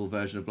terrible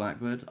version of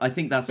Blackbird. I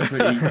think that's a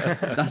pretty...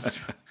 that's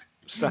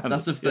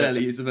a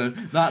fairly useful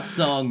version. That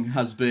song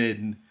has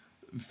been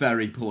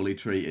very poorly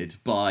treated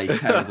by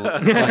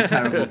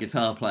terrible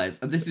guitar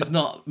players. And this is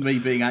not me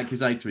being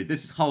accusatory.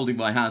 This is holding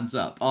my hands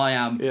up. I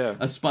am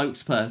a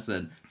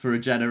spokesperson for a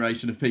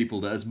generation of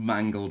people that has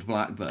mangled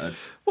Blackbird.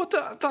 Well,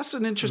 that's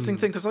an interesting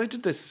thing, because I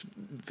did this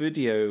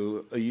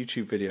video, a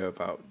YouTube video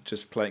about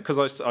just playing,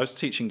 because I was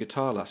teaching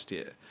guitar last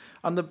year,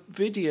 and the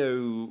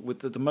video with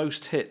the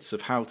most hits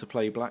of how to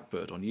play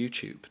Blackbird on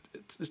YouTube,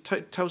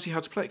 it tells you how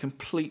to play it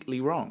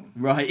completely wrong.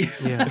 Right.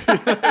 Yeah.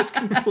 It's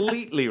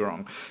completely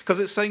wrong, because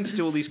it's saying to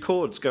do all these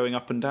chords going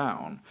up and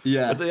down.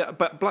 Yeah.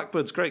 But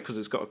Blackbird's great because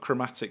it's got a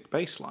chromatic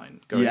bass line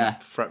going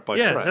fret by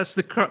fret. Yeah, that's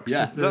the crux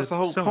of that's the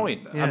whole song.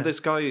 point. Yeah. And this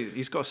guy,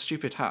 he's got a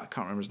stupid hat, I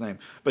can't remember his name,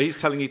 but he's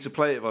telling you to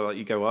play it, like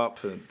you go up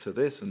to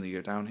this and then you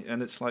go down,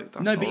 and it's like,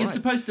 that's no, but all you're right.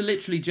 supposed to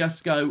literally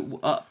just go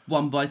up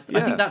one by... I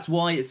think that's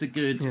why it's a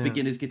good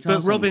beginner's guitar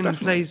But song. Robin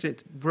plays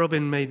it.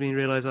 Robin made me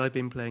realise I've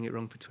been playing it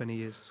wrong for 20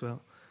 years as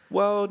well.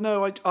 Well,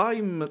 no,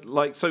 I'm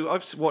like, so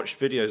I've watched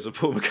videos of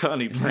Paul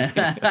McCartney playing,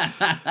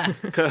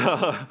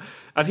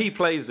 and he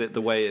plays it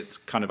the way it's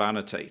kind of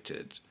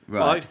annotated.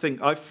 Right. I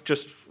think I've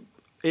just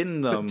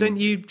in them. But don't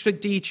you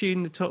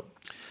detune the top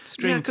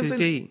string to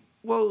D?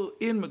 Well,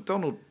 Ian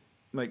MacDonald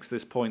makes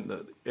this point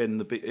that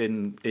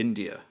in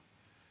India,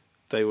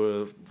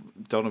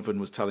 Donovan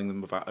was telling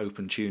them about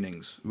open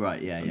tunings,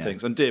 and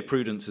things, and Dear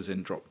Prudence is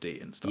in drop D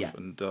and stuff.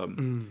 And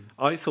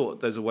I thought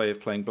there's a way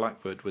of playing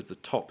Blackbird with the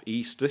top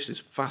E. This is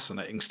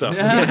fascinating stuff.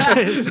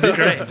 This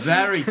is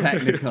very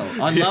technical.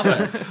 I love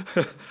it.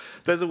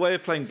 There's a way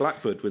of playing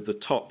Blackbird with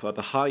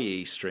the high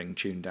E string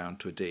tuned down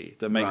to a D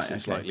that makes it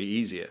slightly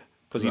easier,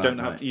 because you don't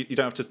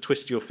have to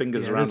twist your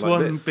fingers around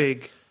like this.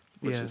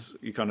 Which is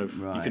you kind of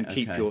you can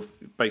keep your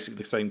basically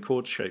the same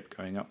chord shape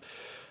going up.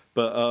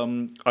 But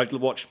I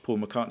watched Paul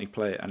McCartney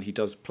play it, and he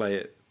does play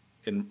it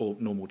in all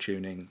normal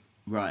tuning,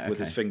 with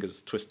his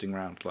fingers twisting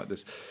around like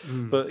this.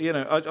 But you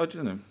know, I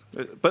don't know.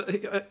 But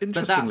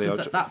interestingly,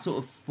 that sort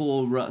of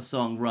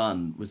 4-song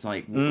run was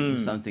like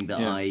something that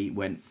I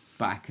went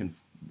back and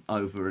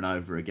over and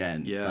over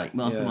again. Like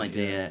Martha, My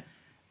Dear,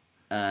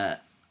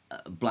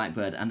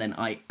 Blackbird, and then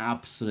I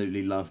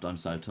absolutely loved I'm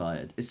So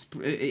Tired. It's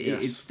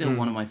still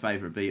one of my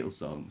favourite Beatles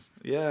songs.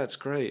 Yeah, it's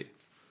great.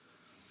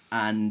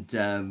 And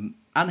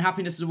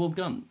Happiness is a Warm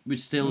Gun,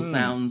 which still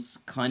sounds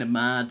kind of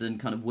mad and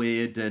kind of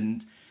weird,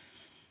 and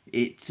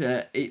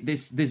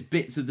there's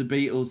bits of the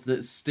Beatles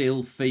that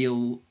still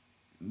feel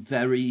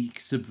very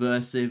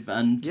subversive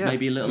and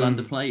maybe a little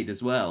underplayed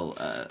as well.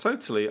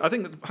 Totally. I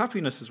think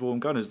Happiness is a Warm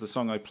Gun is the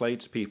song I played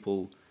to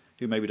people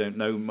who maybe don't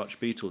know much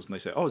Beatles, and they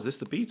say, "Oh, is this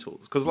the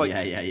Beatles?" Because when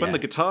the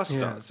guitar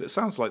starts, it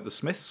sounds like the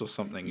Smiths or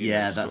something.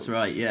 That's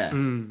right. Yeah,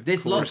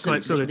 there's lots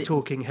of sort of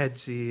Talking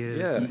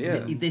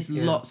Headsy. There's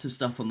lots of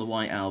stuff on the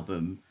White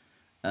Album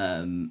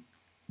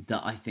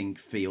that I think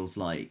feels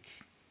like.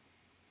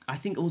 I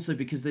think also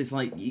because there's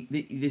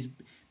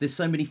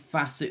so many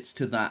facets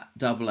to that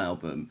double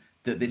album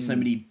that there's so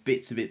many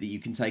bits of it that you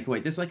can take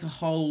away. There's like a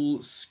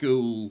whole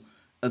school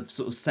of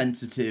sort of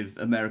sensitive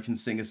American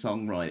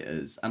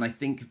singer-songwriters, and I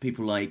think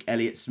people like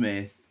Elliott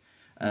Smith,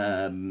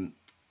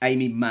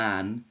 Amy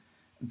Mann,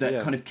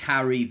 that kind of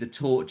carry the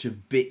torch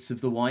of bits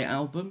of the White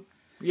Album.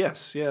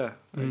 Yes, I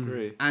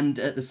agree. And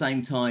at the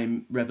same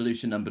time,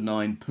 Revolution No.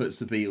 9 puts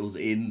the Beatles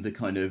in the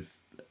kind of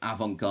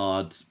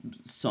avant-garde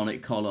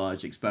sonic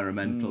collage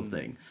experimental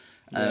thing.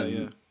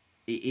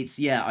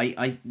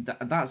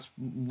 That's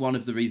one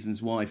of the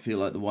reasons why I feel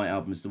like the White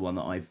Album is the one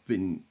that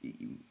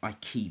I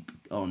keep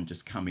on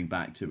just coming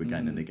back to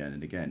again and again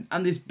and again.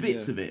 And there's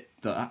bits of it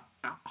that are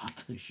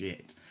utter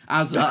shit,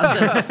 as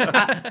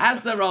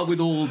there are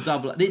with all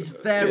double. There's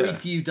very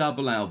few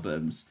double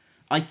albums.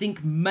 I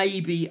think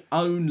maybe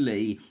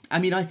only. I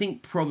mean, I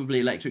think probably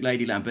Electric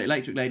Ladyland, but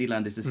Electric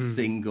Ladyland is a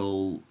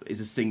single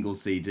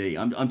CD.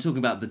 I'm talking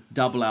about the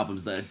double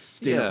albums that are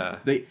still.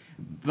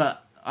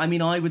 But I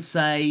mean, I would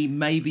say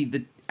maybe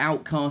the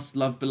Outcast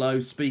Love Below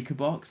Speaker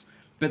Box.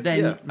 But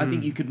then I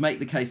think you could make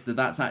the case that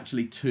that's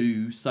actually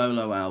 2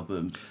 solo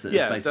albums that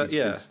has basically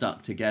just been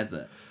stuck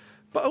together.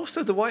 But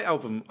also the White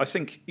Album, I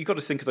think you got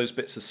to think of those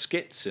bits as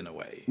skits in a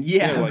way.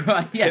 Yeah,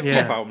 right. Yeah,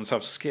 hip hop albums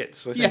have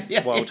skits. I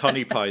think Wild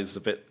Honey Pie is a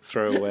bit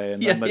throwaway,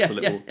 and then there's the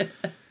little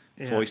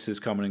voices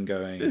coming and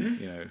going.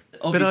 You know,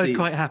 but I'd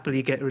quite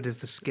happily get rid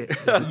of the skit.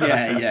 Which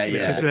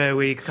is where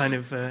we kind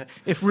of,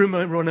 if Room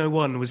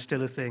 101 was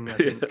still a thing, I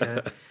think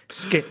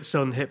skits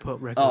on hip hop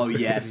records. Oh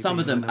yeah, some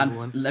of them,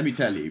 and let me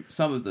tell you,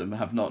 some of them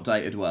have not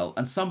dated well,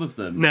 and some of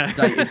them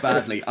dated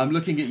badly. I'm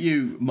looking at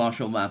you,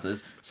 Marshall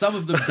Mathers. Some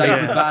of them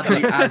dated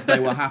badly as they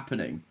were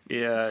happening.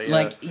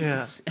 Like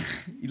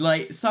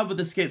some of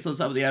the skits on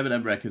some of the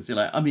Eminem records, you're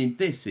like, I mean,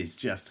 this is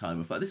just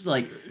Home of Fun. This is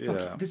like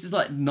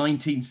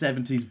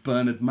 1970s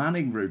Bernard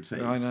Manning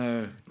routine. I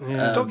know.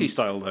 Doggy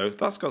Style though,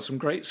 that's got some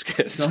great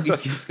skits. Doggy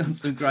Style got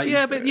some great.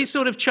 Yeah, but you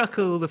sort of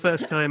chuckle the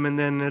first time, and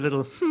then a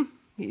little.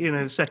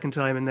 the second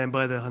time, and then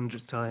by the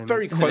 100th time.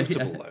 Very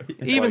quotable,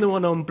 though. Even the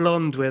one on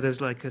Blonde, where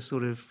there's like a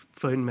sort of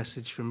phone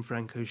message from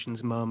Frank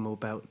Ocean's mum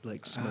about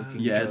like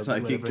smoking drugs.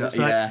 Smoking drugs.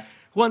 Like,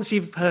 once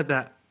you've heard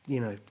that,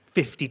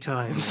 50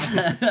 times,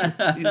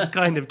 it's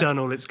kind of done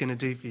all it's going to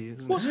do for you.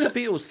 What's the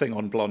Beatles thing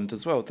on Blonde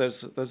as well?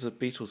 There's a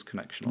Beatles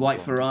connection. On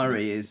White Blonde,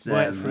 Ferrari is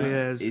White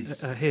Ferrari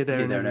is Here, There,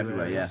 and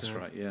Everywhere. Yeah. That's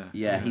right. Yeah.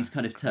 Yeah, he's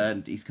kind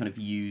of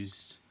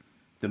used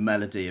the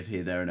melody of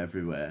Here, There, and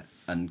Everywhere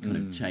and kind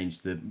of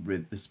changed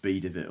the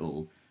speed of it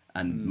all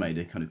and made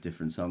a kind of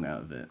different song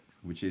out of it,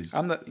 which is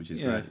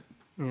great.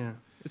 Yeah.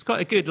 It's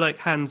quite a good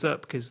hands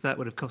up, because that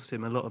would have cost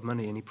him a lot of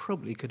money and he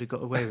probably could have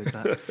got away with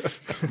that.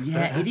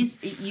 Yeah, it is.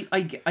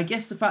 I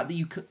guess the fact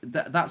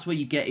that that's where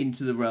you get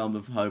into the realm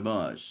of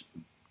homage,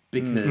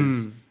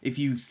 because if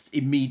you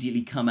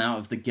immediately come out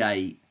of the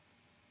gate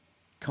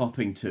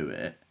copping to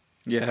it,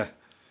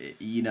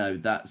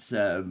 that's.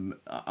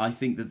 I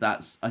think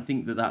that's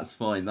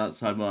fine. That's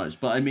homage.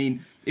 But I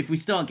mean, if we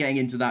start getting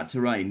into that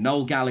terrain,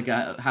 Noel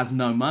Gallagher has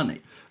no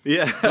money.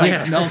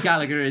 Yeah, Noel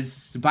Gallagher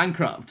is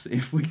bankrupt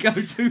if we go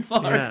too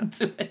far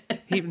into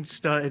it. He even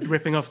started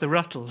ripping off the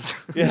Ruttles.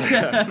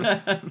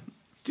 Yeah.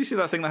 Do you see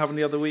that thing that happened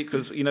the other week?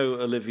 Because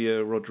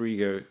Olivia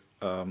Rodrigo,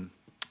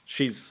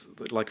 she's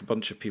like a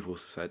bunch of people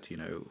said.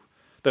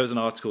 There was an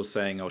article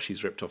saying, "Oh,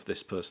 she's ripped off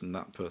this person,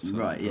 that person."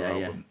 Right.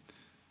 Yeah.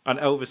 And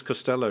Elvis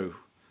Costello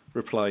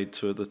replied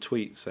to the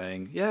tweet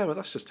saying, "Yeah, well,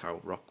 that's just how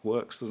rock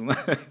works, doesn't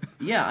it?"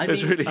 Yeah, I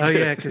mean, really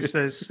because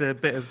there's a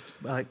bit of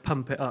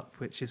 "Pump It Up,"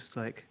 which is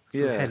like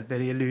that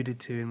he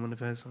alluded to in one of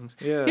her songs.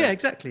 Yeah,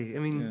 exactly. I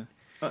mean,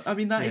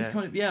 that is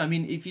kind of I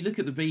mean, if you look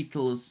at the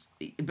Beatles,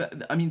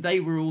 but I mean, they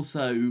were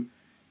also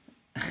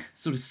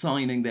sort of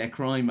signing their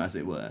crime, as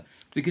it were,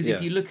 because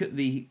if you look at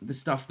the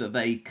stuff that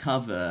they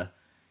cover.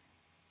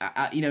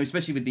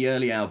 Especially with the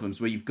early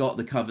albums where you've got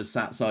the covers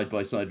sat side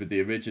by side with the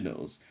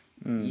originals,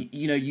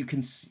 you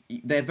can.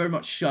 They're very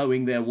much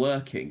showing their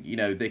working.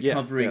 They're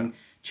covering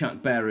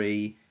Chuck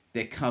Berry.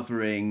 They're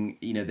covering.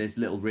 There's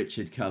Little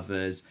Richard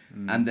covers,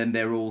 and then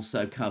they're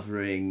also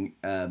covering.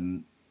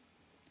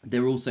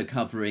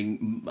 Motown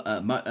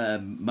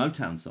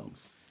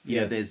songs.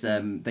 There's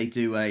they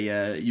do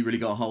a "You Really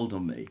Got a Hold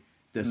on Me,"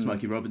 the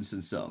Smokey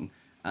Robinson song,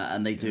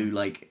 and they do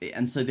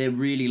and so they're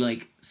really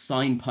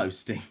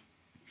signposting.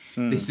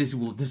 This is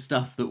the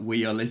stuff that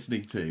we are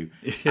listening to,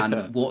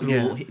 and what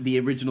the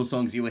original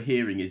songs you were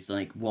hearing is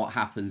what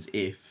happens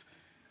if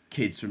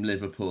kids from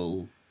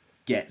Liverpool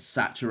get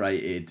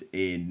saturated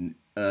in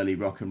early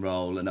rock and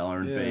roll and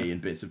R&B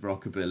and bits of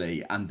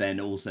rockabilly, and then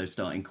also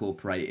start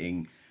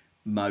incorporating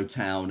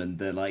Motown and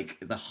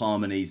the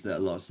harmonies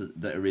that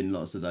are in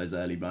lots of those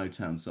early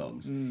Motown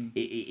songs.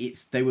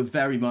 They were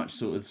very much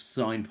sort of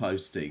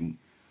signposting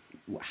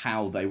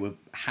how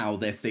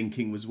their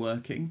thinking was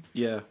working.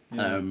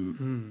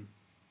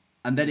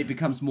 And then it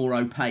becomes more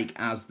opaque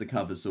as the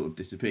covers sort of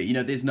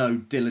disappear. There's no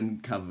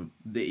Dylan cover.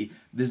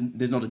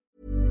 There's not a.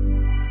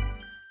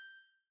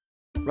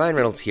 Ryan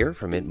Reynolds here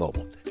from Mint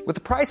Mobile. With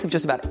the price of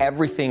just about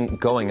everything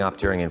going up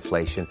during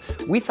inflation,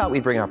 we thought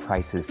we'd bring our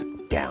prices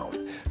down.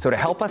 So to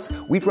help us,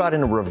 we brought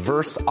in a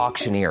reverse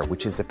auctioneer,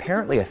 which is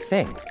apparently a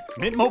thing.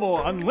 Mint Mobile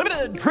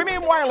Unlimited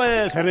Premium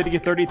Wireless. How to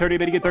get 30, 30,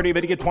 bit to get 30,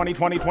 bit to get 20,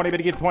 20, 20, bit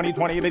to get 20,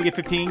 20, bit to get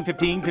 15,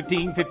 15,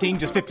 15, 15,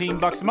 just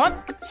 $15 a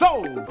month?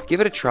 Sold!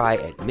 Give it a try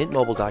at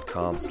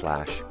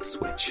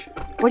mintmobile.com/switch.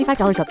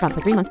 $45 up front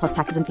for 3 months plus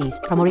taxes and fees.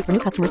 Promo rate for new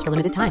customers for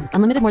limited time.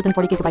 Unlimited more than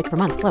 40 gigabytes per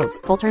month. Slows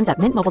full terms at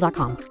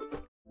mintmobile.com.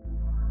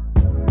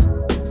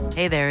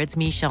 Hey there, it's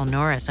Michelle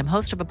Norris. I'm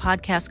host of a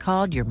podcast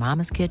called Your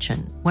Mama's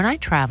Kitchen. When I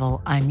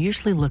travel, I'm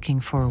usually looking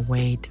for a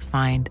way to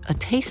find a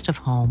taste of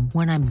home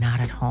when I'm not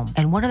at home.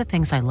 And one of the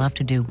things I love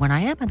to do when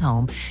I am at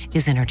home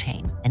is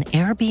entertain. And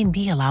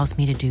Airbnb allows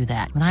me to do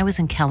that. When I was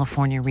in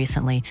California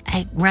recently,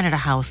 I rented a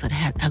house that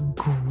had a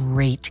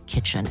great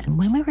kitchen. And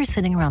when we were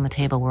sitting around the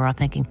table, we were all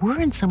thinking,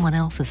 we're in someone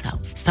else's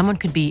house. Someone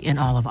could be in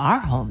all of our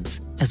homes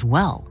as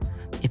well.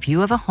 If you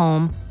have a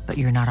home, but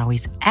you're not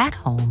always at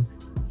home,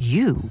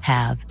 you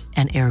have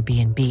an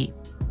Airbnb.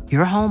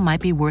 Your home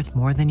might be worth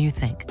more than you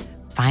think.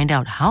 Find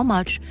out how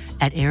much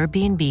at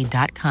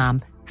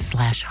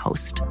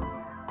airbnb.com/host.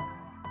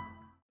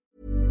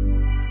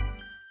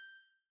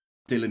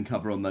 Dylan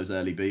cover on those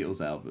early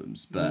Beatles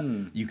albums, but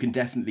you can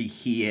definitely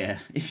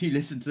hear, if you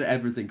listen to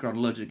everything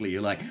chronologically,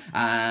 you're like,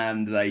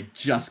 and they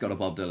just got a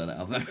Bob Dylan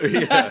album.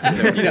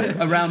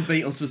 Around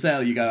Beatles for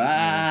Sale, you go,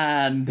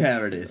 and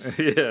there it is.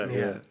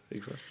 Yeah,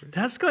 exactly.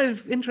 That's kind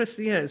of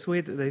interesting. Yeah, it's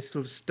weird that they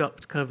sort of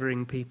stopped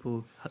covering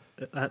people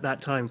at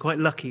that time. Quite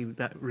lucky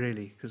that,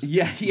 really, because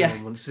no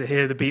one wants to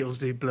hear the Beatles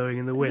do "Blowing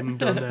in the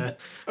Wind" on their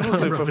in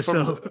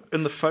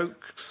the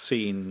folk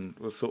scene.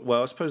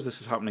 Well, I suppose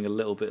this is happening a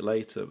little bit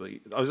later, but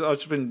I've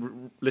just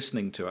been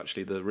listening to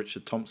actually the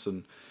Richard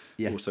Thompson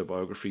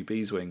autobiography,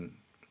 Beeswing,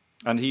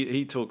 and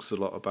he talks a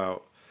lot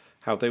about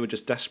how they were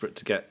just desperate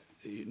to get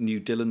new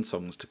Dylan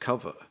songs to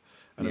cover.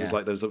 And it was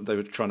like they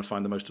were trying to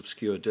find the most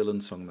obscure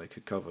Dylan song they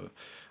could cover.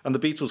 And the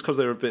Beatles, because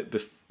they were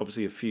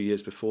obviously a few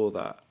years before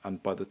that,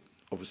 and by the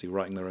obviously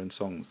writing their own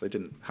songs. They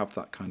didn't have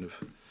that kind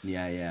of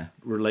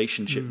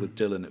relationship with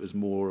Dylan. It was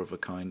more of a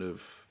kind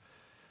of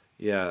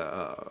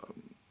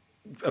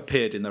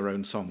appeared in their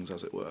own songs,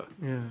 as it were.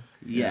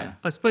 Yeah.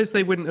 I suppose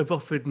they wouldn't have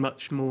offered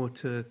much more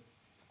to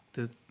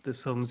the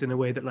songs in a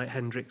way that, like,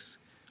 Hendrix.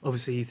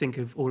 Obviously, you think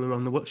of All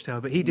Along the Watchtower,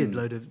 but he did a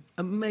load of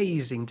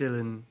amazing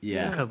Dylan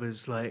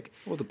covers, like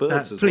the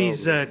Birds as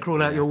Please well.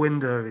 Crawl Out Your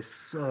Window is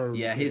so.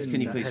 Yeah, his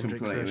Can You Please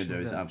Hendrix Crawl Out Your version Window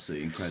of is that.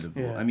 absolutely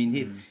incredible. Yeah. I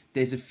mean,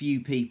 there's a few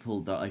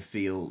people that I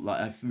feel like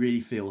I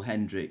really feel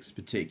Hendrix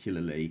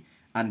particularly,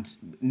 and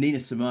Nina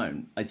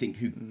Simone. I think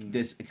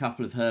there's a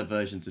couple of her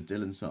versions of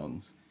Dylan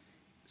songs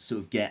sort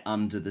of get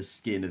under the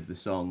skin of the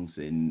songs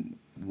in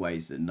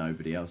ways that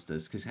nobody else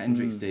does. Because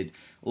Hendrix did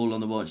All on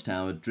the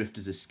Watchtower,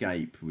 Drifter's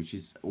Escape, which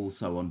is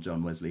also on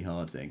John Wesley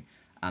Harding,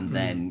 and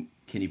then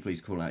Can You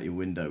Please Crawl Out Your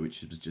Window,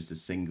 which was just a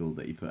single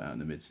that he put out in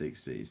the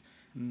mid-60s.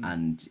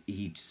 And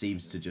he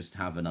seems to just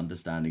have an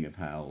understanding of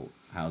how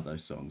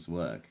those songs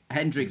work.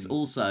 Hendrix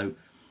also,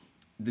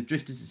 the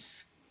Drifter's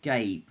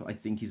Escape, I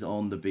think, is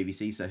on the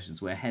BBC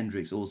sessions, where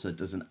Hendrix also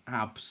does an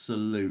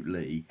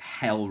absolutely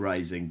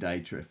hell-raising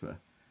day tripper.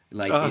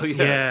 Like,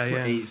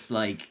 it's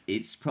like,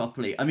 it's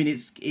properly, I mean,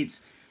 it's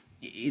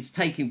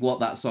taking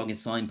what that song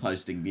is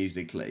signposting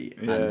musically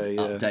and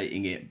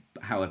updating it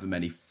however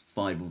many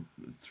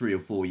 3 or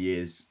 4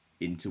 years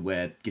into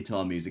where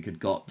guitar music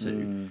had got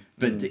to.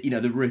 But you know,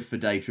 the riff for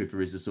Day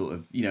Tripper is a sort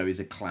of, you know, is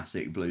a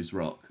classic blues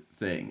rock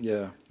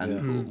thing.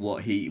 And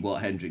what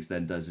Hendrix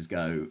then does is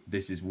go,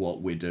 this is what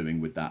we're doing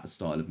with that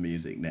style of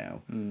music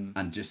now,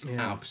 and just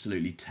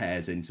absolutely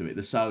tears into it.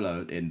 The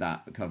solo in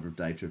that cover of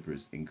Day Tripper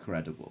is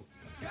incredible.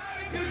 Got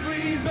a good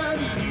reason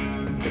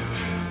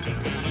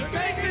for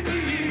taking the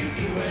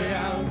easy way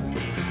out.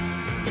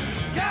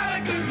 Got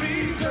a good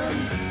reason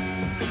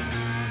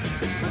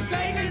for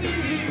taking the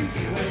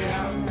easy way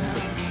out now.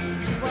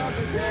 It was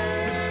a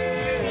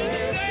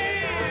day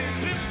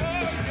trip,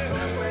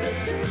 one-way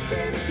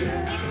ticket,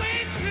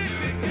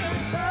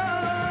 so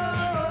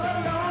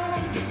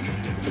long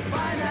to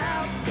find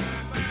out.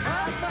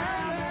 I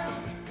found out.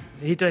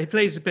 He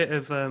plays a bit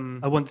of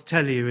I Want to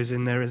Tell You is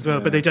in there as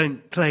well, but they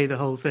don't play the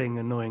whole thing,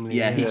 annoyingly.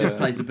 Yeah, he just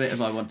plays a bit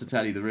of I Want to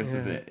Tell You, the riff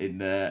of it.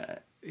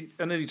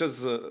 And then he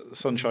does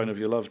Sunshine of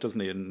Your Love,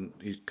 doesn't he? And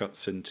he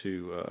cuts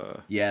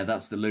into... yeah,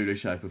 that's the Lulu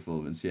Show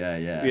performance, yeah.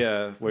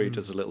 Yeah, where he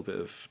does a little bit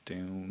of...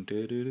 down,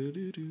 do, do, do,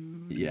 do,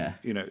 do. Yeah.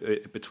 You know,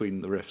 between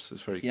the riffs.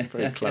 It's very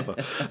clever.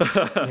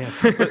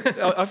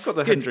 I've got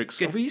the Hendrix...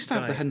 we used to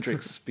have the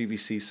Hendrix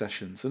BBC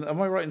sessions. And am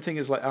I right in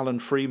thinking it's like Alan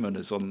Freeman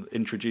is on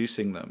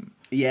introducing them?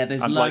 Yeah,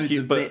 there's loads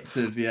of bits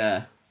of...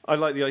 I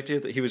like the idea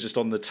that he was just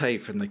on the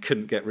tape and they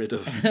couldn't get rid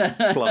of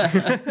fluff.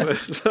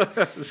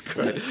 That's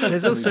great.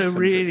 There's also a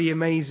really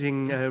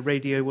amazing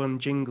Radio 1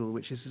 jingle,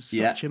 which is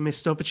such a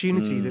missed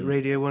opportunity that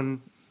Radio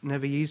 1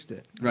 never used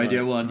it.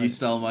 Radio 1, you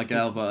stole my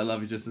gal, but I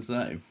love you just the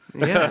same.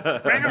 Yeah.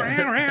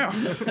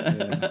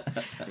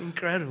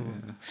 Incredible.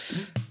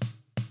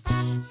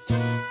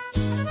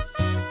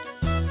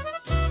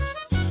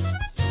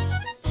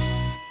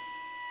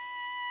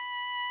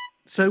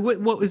 So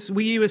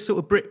were you a sort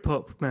of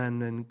Britpop man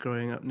then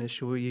growing up, Nish,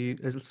 or were you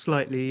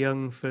slightly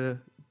young for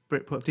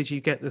Britpop? Did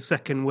you get the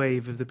second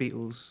wave of the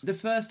Beatles? The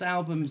first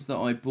albums that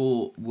I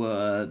bought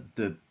were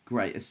The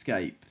Great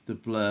Escape, The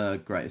Blur,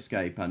 Great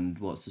Escape, and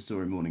What's the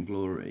Story, Morning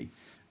Glory.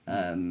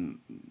 And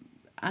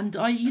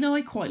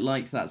I quite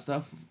liked that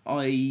stuff.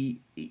 I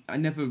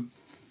never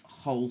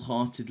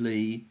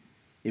wholeheartedly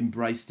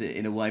embraced it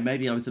in a way.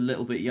 Maybe I was a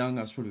little bit young.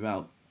 I was probably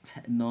about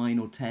 9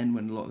 or 10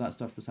 when a lot of that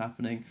stuff was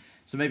happening.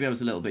 So maybe I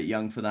was a little bit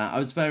young for that. I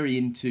was very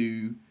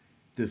into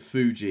the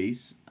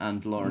Fugees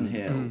and Lauryn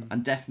Hill.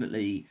 And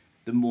definitely,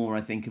 the more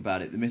I think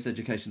about it, The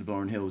Miseducation of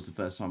Lauryn Hill was the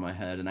first time I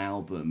heard an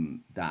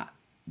album that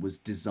was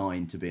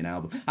designed to be an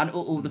album. And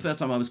or the first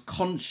time I was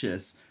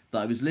conscious that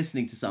I was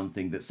listening to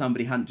something that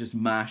somebody hadn't just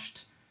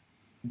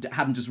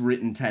hadn't just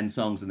written 10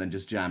 songs and then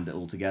just jammed it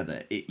all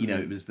together.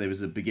 There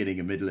was a beginning,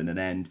 a middle, and an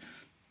end.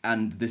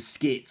 And the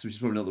skits, which is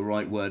probably not the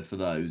right word for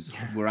those,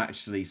 were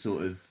actually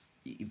sort of...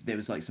 There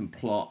was like some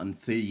plot and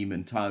theme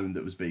and tone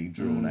that was being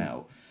drawn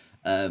out.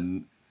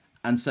 And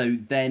so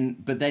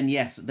then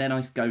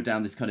I go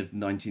down this kind of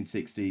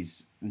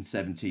 1960s and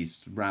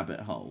 70s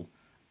rabbit hole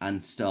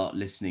and start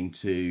listening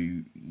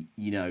to,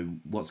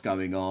 What's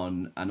Going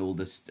On and all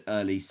the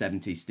early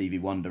 70s Stevie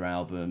Wonder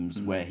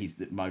albums where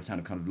Motown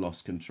have kind of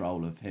lost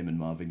control of him and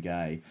Marvin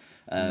Gaye.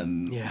 A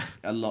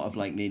lot of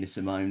like Nina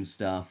Simone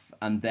stuff,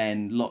 and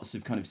then lots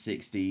of kind of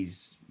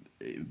 60s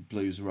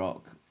blues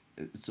rock,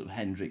 sort of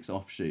Hendrix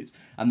offshoots,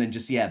 and then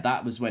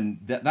that was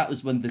when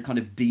the kind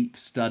of deep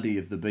study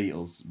of the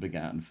Beatles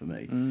began for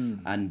me.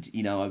 And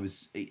I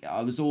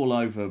was all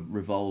over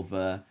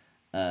Revolver.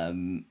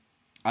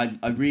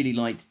 I really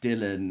liked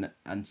Dylan,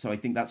 and so I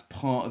think that's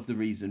part of the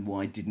reason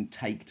why I didn't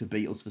take to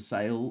Beatles for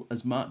Sale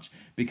as much,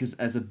 because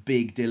as a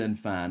big Dylan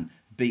fan,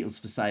 Beatles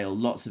for Sale,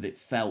 lots of it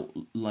felt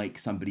like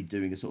somebody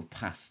doing a sort of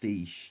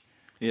pastiche.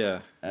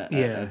 Can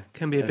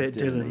be a bit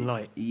Dylan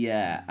light.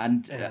 Yeah,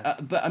 and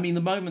but I mean,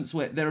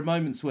 there are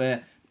moments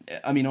where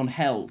I mean, on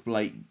Help,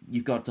 like,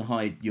 You've Got to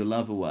Hide Your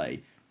Love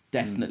Away,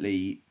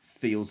 definitely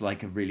feels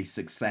like a really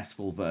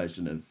successful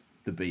version of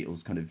the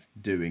Beatles kind of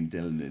doing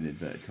Dylan in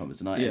inverted commas.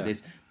 And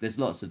there's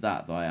lots of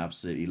that I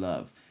absolutely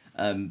love.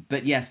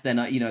 But yes, then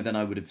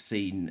I would have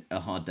seen A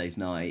Hard Day's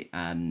Night,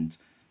 and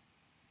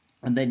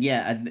then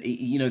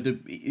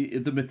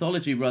the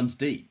mythology runs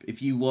deep.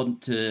 If you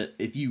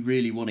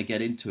really want to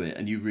get into it,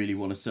 and you really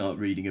want to start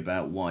reading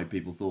about why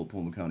people thought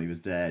Paul McCartney was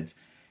dead,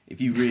 if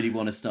you really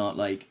want to start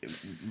like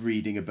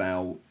reading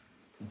about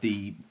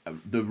the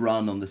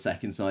run on the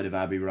second side of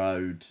Abbey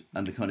Road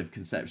and the kind of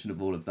conception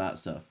of all of that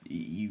stuff,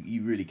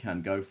 you really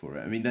can go for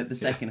it. I mean, the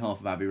second half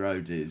of Abbey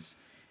Road is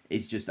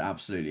just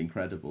absolutely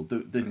incredible.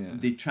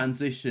 The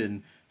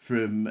transition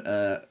from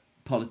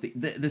politics.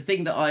 The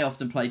thing that I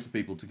often play to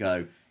people to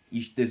go,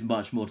 there's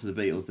much more to the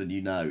Beatles than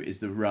you know, is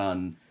the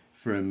run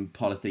from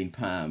Polythene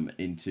Pam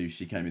into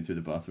She Came In Through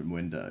the Bathroom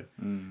Window,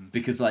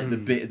 because like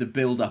the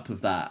build up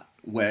of that,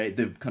 where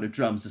the kind of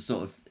drums are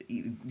sort of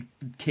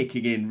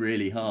kicking in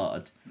really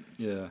hard,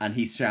 and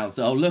he shouts,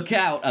 "Oh, look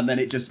out!" and then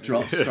it just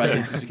drops straight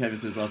into She Came In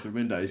Through the Bathroom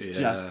Window. It's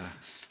just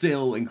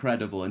still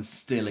incredible and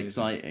still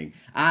exciting.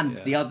 And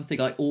the other thing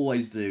I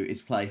always do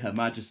is play Her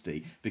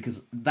Majesty,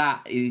 because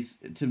that is,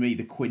 to me,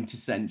 the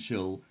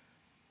quintessential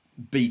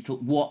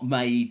Beatles. What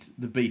made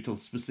the Beatles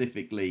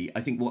specifically,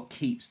 I think what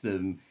keeps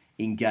them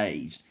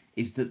engaged,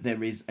 is that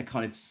there is a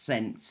kind of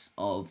sense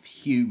of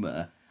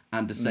humour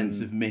and a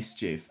sense of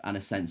mischief and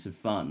a sense of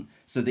fun.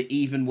 So that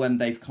even when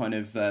they've kind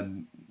of,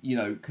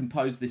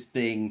 composed this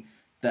thing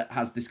that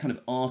has this kind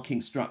of arcing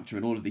structure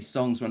and all of these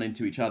songs run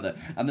into each other,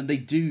 and then they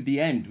do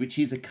the end, which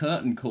is a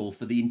curtain call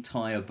for the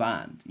entire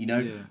band.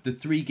 The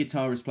three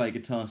guitarists play a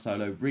guitar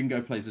solo,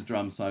 Ringo plays a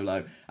drum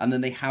solo, and then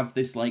they have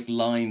this like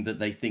line that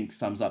they think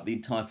sums up the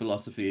entire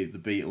philosophy of the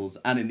Beatles,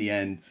 and in the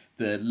end,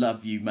 the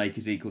love you make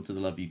is equal to the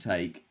love you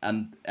take.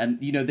 And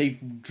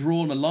they've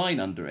drawn a line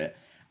under it,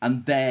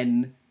 and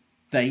then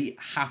they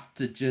have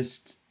to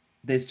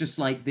there's just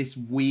like this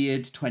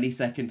weird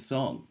 20-second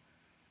song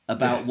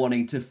about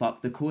wanting to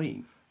fuck the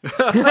Queen.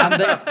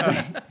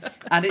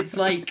 And it's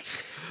like,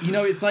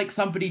 it's like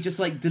somebody just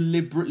like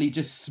deliberately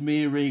just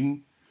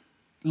smearing,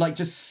 like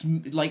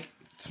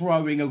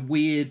throwing a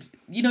weird,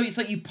 it's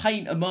like you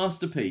paint a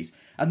masterpiece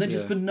and then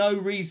just for no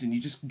reason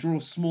you just draw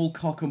small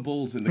cock and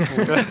balls in the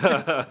corner.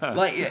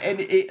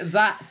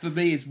 That for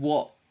me is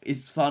what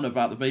is fun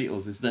about the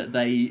Beatles, is that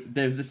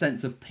there's a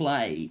sense of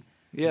play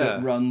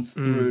that runs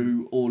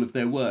through all of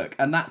their work,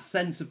 and that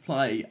sense of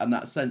play and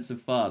that sense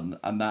of fun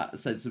and that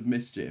sense of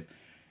mischief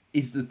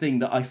is the thing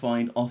that I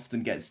find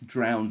often gets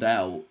drowned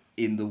out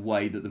in the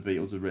way that the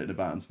Beatles are written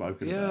about and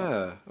spoken about.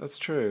 Yeah, that's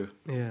true.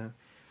 Yeah,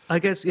 I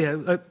guess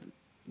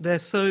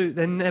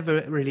they're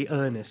never really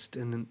earnest,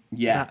 and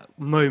that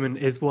moment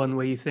is one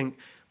where you think,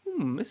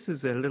 this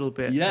is a little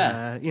bit,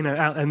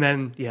 out, and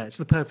then it's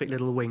the perfect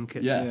little wink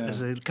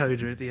as a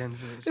coda at the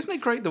end. Isn't it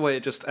great the way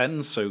it just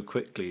ends so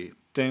quickly?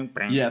 With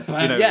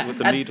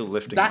the needle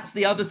lifting. That's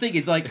the other thing,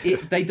 is like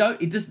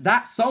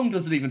that song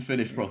doesn't even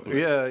finish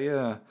properly.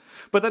 Yeah.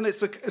 But then it's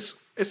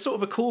sort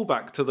of a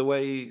callback to the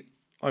way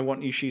I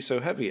Want You, She's So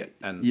Heavy it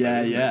ends.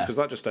 Because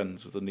that just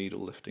ends with the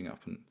needle lifting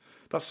up, and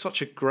that's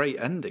such a great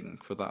ending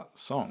for that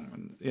song.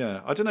 And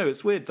I don't know,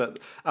 it's weird that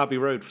Abbey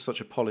Road is such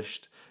a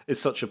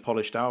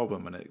polished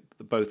album, and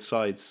both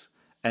sides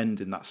end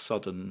in that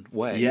sudden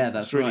way. Yeah,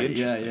 that's really right.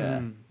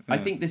 Interesting. I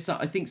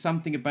think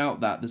something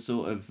about that, the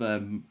sort of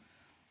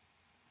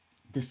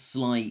the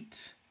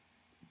slight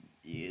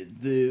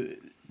the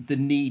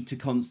need to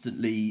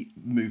constantly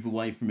move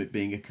away from it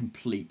being a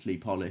completely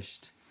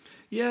polished,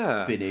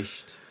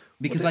 finished.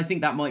 Because I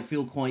think that might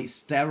feel quite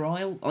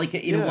sterile, like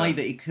in a way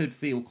that it could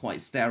feel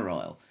quite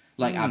sterile,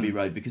 like Abbey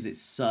Road, because it's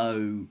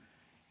so,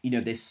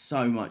 there's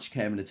so much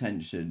care and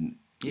attention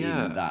in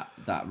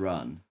that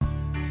run.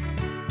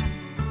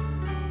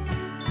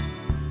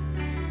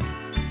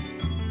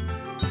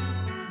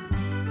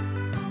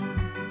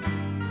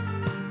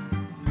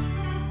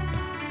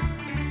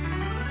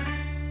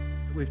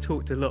 We've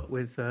talked a lot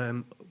with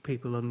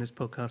people on this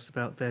podcast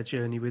about their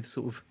journey with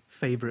sort of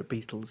favourite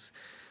Beatles.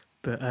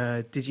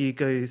 But did you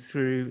go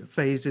through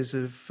phases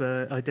of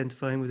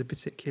identifying with a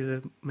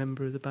particular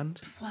member of the band?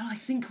 Well, I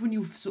think when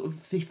you're sort of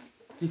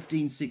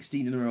 15,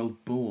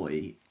 16-year-old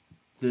boy,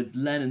 the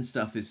Lennon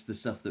stuff is the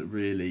stuff that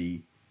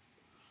really,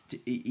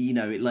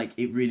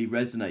 it really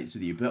resonates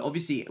with you. But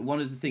obviously,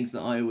 one of the things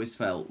that I always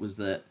felt was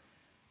that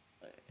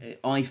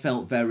I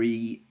felt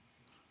very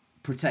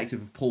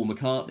protective of Paul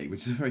McCartney,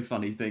 which is a very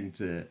funny thing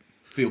to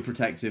feel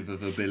protective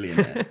of a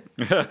billionaire.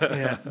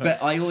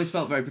 But I always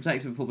felt very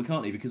protective of Paul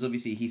McCartney, because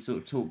obviously he sort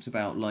of talked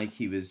about like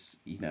he was,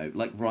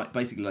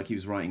 basically like he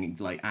was writing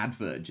like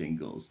advert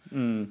jingles.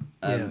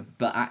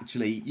 But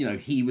actually,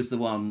 he was the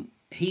one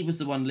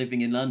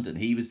living in London.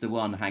 He was the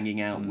one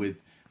hanging out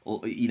with,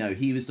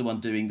 he was the one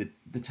doing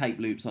the tape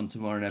loops on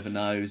Tomorrow Never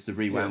Knows, the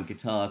rewound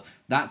guitars.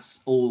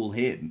 That's all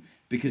him.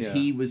 Because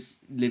he was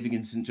living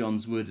in St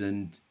John's Wood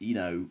and,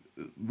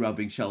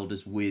 rubbing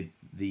shoulders with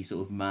the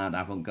sort of mad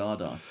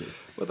avant-garde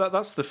artists. Well,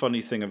 that's the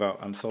funny thing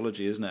about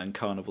Anthology, isn't it? And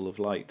Carnival of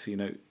Light. You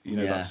know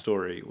that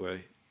story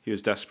where he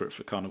was desperate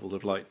for Carnival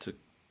of Light to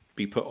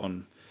be put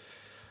on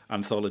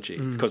Anthology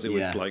because it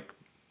would like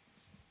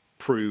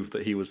prove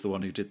that he was the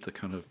one who did the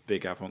kind of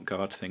big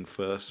avant-garde thing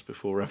first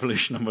before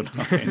Revolution Number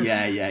 9.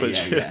 yeah.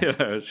 You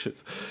know, it's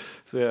just,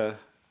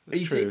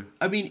 it's true.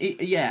 I mean,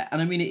 it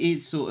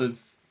is sort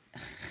of.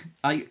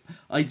 I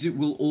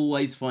will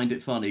always find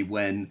it funny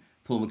when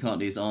Paul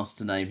McCartney is asked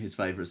to name his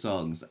favourite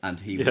songs and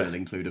he will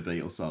include a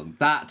Beatles song.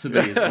 That to me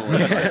is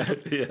always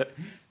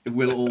it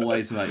will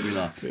always make me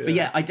laugh. But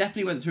I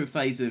definitely went through a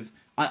phase of.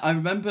 I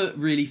remember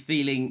really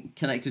feeling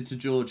connected to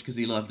George because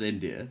he loved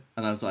India,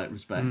 and I was like,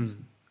 respect.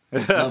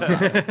 Love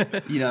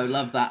that.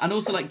 Love that. And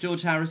also like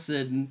George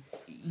Harrison,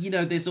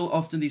 there's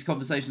often these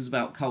conversations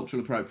about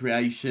cultural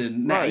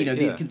appropriation.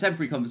 These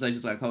contemporary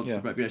conversations about cultural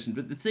appropriation.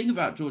 But the thing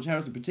about George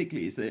Harrison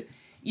particularly is that,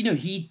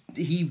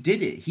 he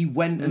did it. He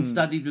went and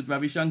studied with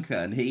Ravi Shankar,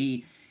 and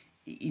he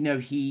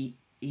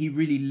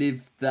really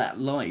lived that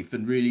life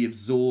and really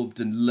absorbed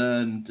and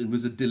learned and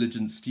was a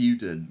diligent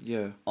student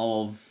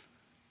of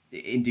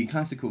Indian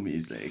classical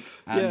music.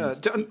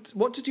 And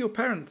what did your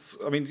parents?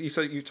 I mean,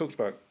 you talked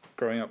about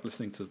growing up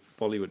listening to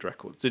Bollywood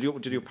records. Did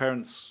your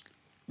parents?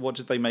 What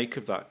did they make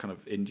of that kind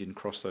of Indian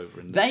crossover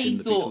in the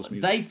Beatles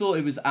music? They thought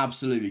it was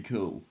absolutely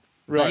cool.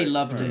 They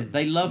loved it.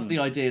 They loved the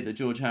idea that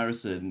George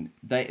Harrison.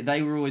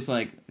 They were always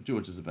like,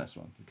 George is the best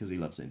one because he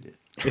loves India,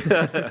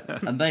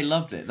 and they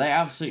loved it. They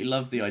absolutely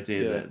loved the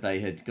idea that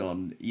they had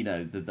gone.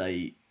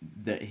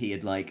 That he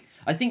had like.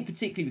 I think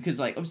particularly because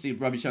like obviously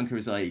Ravi Shankar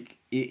is like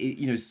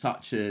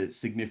such a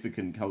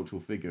significant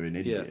cultural figure in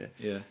India.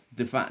 Yeah.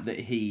 The fact that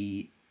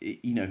he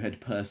had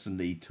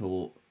personally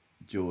taught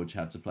George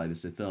how to play the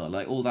sitar,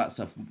 like all that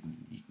stuff.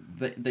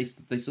 They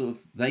thought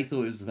it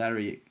was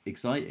very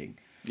exciting.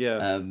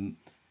 Yeah.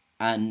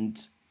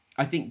 And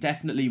I think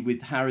definitely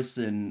with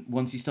Harrison,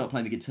 once you start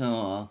playing the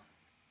guitar,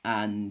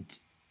 and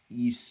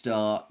you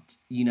start,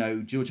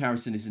 George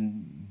Harrison is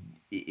an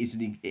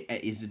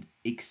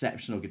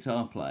exceptional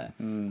guitar player,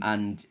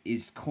 and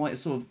is quite a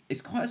sort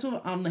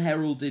of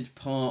unheralded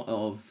part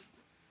of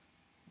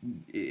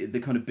the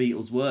kind of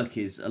Beatles work.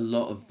 Is a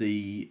lot of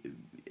the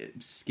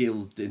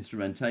skilled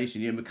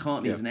instrumentation.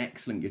 McCartney is an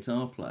excellent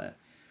guitar player,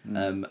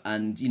 and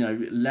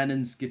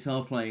Lennon's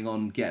guitar playing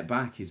on Get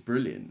Back is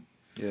brilliant.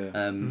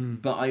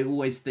 But I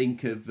always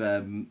think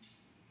about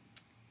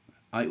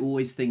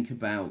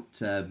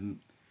the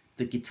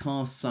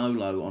guitar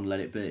solo on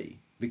Let It Be,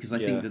 because I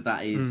think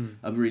that is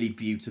a really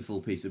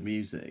beautiful piece of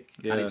music,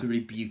 and it's a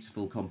really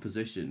beautiful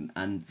composition,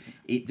 and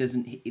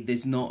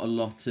there's not a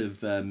lot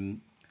of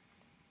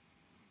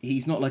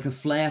he's not like a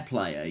flair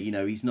player,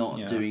 he's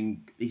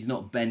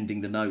not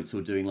bending the notes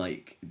or doing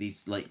like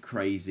these like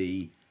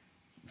crazy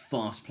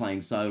fast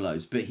playing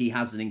solos, but he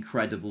has an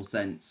incredible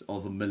sense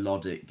of a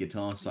melodic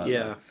guitar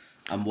solo.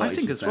 And what I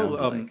think as well,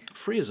 like.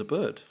 Free as a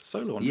Bird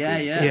solo on Free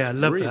as a Bird. I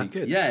love really that.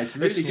 Good. Yeah, it's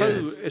really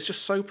good. It's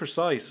just so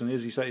precise, and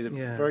as you say,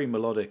 very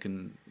melodic,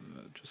 and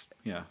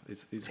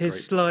it's his great.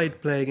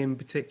 slide playing in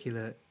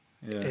particular,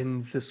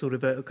 in the sort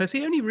of because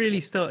he only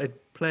really started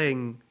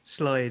playing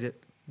slide at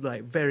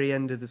like very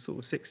end of the sort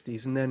of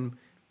 60s, and then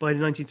by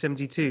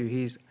 1972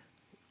 he's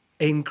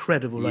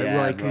incredible, like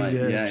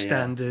Raikuda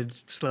standard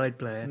slide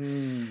player,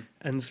 and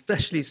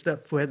especially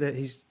stuff where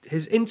his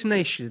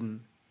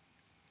intonation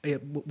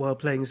while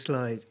playing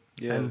slide,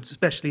 and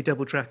especially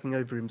double tracking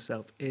over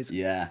himself is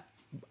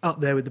up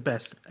there with the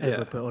best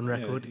ever put on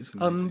record. It's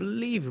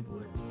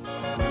unbelievable.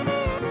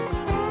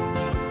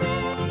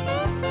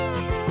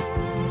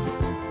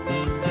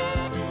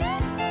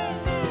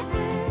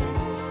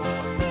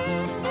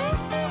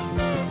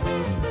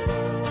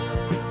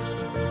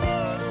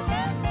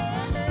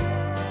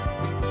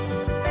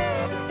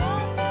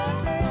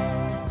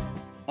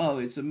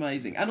 It's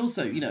amazing, and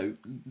also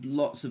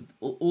lots of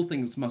All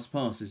Things Must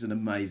Pass is an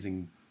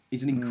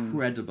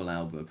incredible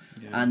album,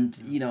 and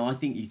I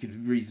think you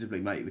could reasonably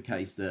make the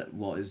case that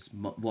What Is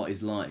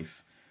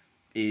Life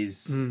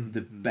is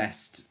the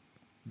best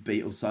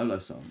Beatles solo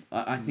song.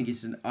 I think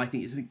it's an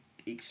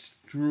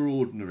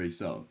extraordinary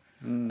song,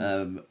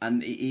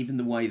 and even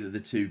the way that the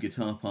two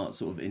guitar parts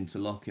sort of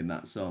interlock in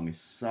that song is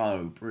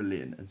so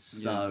brilliant and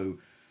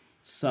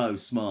so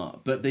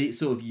smart, but the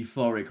sort of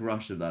euphoric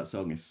rush of that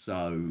song is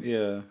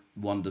so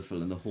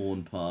wonderful, and the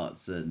horn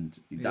parts, and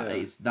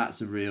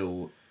that's a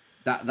real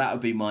that would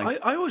be my.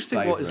 I always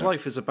think favourite. What Is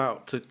Life is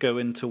about to go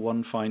into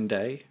One Fine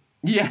Day.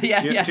 Do you know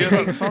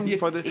that song?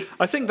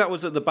 I think that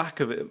was at the back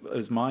of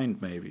his mind,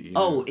 maybe.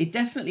 It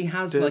definitely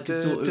has like a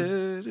sort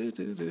of.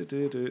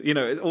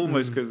 It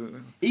almost goes.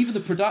 Even the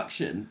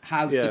production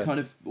has the kind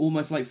of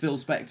almost like Phil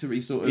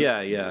Spector-y sort of.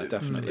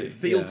 Definitely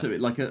feel to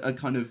it, like a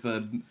kind of.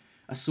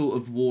 A sort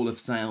of wall of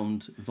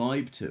sound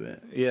vibe to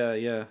it.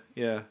 Yeah.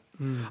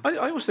 I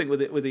always think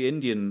with the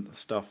Indian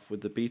stuff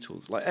with the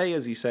Beatles, like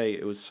as you say,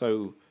 it was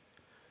so.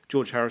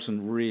 George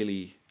Harrison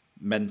really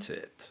meant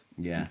it.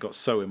 Yeah, he got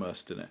so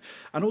immersed in it,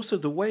 and also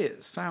the way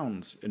it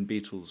sounds in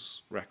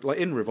Beatles record, like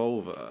in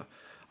Revolver.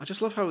 I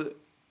just love how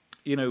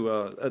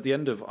at the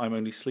end of I'm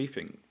Only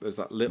Sleeping, there's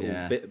that little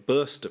bit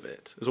burst of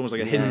it. It's almost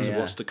like a hint of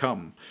what's to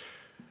come.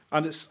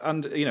 And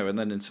and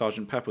then in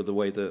Sgt. Pepper, the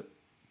way that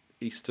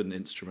Eastern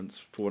instruments,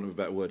 for want of a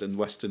better word, and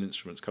Western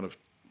instruments kind of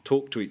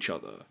talk to each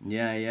other.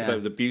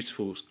 The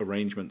beautiful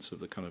arrangements of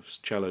the kind of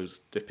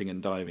cellos dipping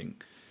and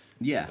diving.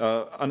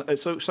 And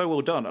it's so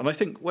well done. And I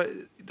think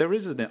there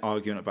is an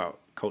argument about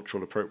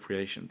cultural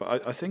appropriation,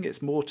 but I think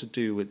it's more to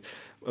do with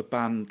a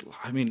band.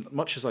 I mean,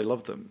 much as I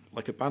love them,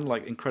 like a band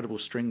like Incredible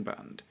String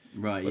Band,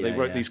 right? Where they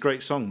wrote these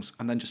great songs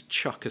and then just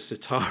chuck a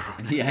sitar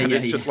on it.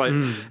 It's just like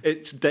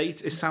it's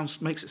date.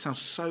 Makes it sound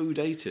so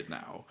dated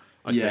now.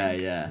 I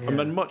think. I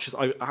mean, much as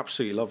I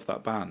absolutely love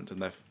that band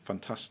and they're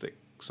fantastic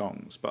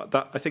songs,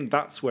 but I think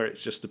that's where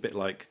it's just a bit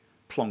like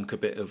plonk a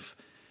bit of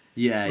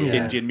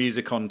Indian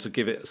music on to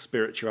give it a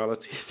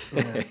spirituality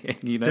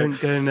thing, Don't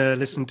go and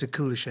listen to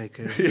Cooler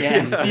Shaker.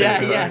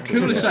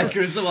 Cooler Shaker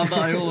is the one that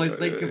I always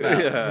think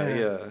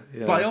about.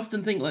 But I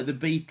often think like the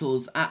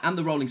Beatles and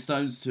the Rolling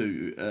Stones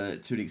to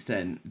an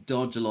extent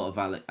dodge a lot of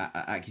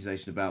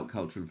accusation about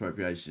cultural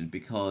appropriation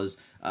because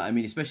I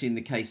mean, especially in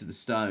the case of the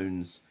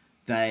Stones,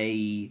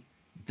 they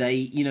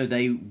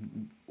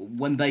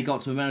when they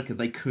got to America,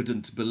 they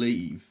couldn't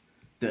believe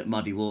that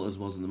Muddy Waters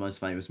wasn't the most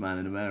famous man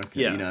in America,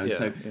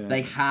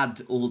 they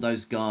had all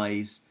those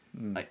guys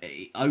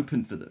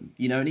open for them,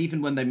 and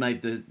even when they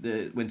made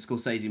when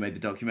Scorsese made the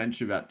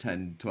documentary about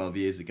 10, 12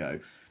 years ago,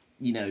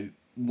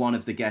 one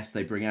of the guests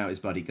they bring out is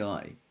Buddy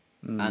Guy.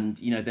 And,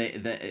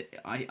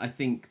 I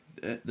think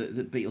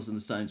the Beatles and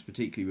the Stones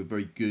particularly were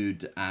very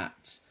good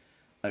at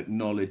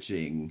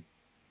acknowledging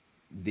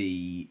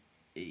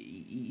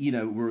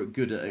were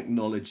good at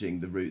acknowledging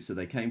the roots that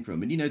they came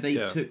from. And, they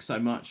took so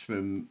much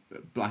from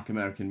Black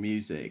American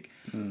music.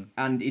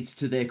 And it's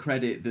to their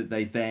credit that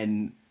they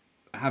then,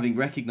 having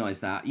recognised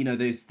that,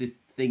 there's this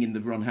thing in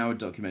the Ron Howard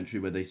documentary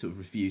where they sort of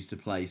refuse to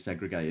play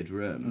Segregated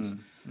Rooms.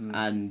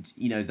 And,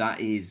 that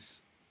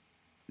is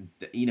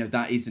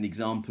an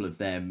example of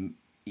them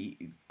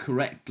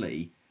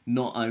correctly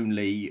not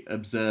only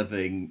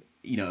observing,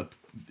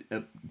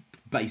 a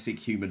basic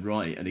human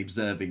right and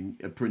observing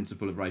a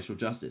principle of racial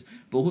justice,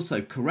 but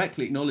also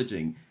correctly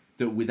acknowledging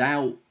that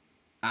without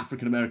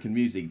African American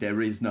music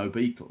there is no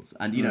Beatles.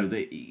 And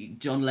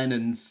John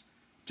Lennon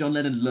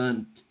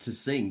learned to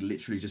sing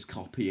literally just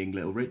copying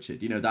Little Richard.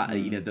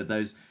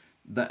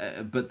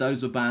 But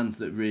those were bands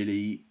that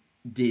really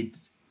did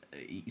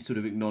sort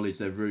of acknowledge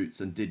their roots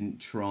and didn't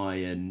try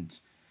and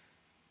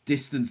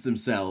distance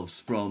themselves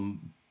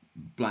from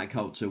black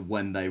culture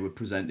when they were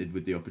presented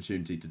with the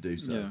opportunity to do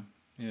so.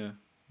 Yeah.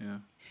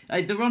 I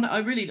like the Ron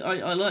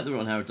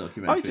Howard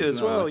documentary. I do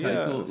as well.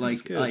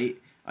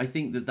 I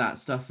think that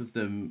stuff of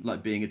them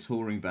like being a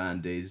touring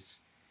band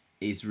is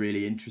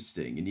really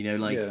interesting, and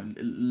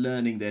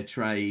learning their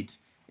trade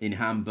in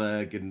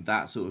Hamburg and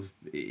that sort of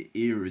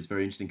era is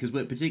very interesting because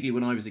particularly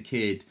when I was a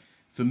kid,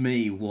 for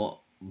me,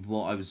 what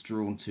I was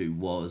drawn to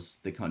was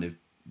the kind of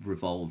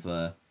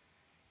Revolver.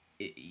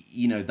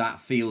 That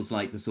feels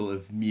like the sort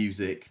of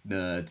music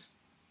nerd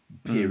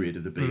period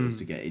of the Beatles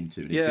to get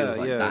into, and it feels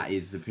like that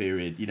is the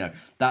period.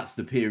 That's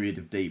the period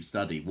of deep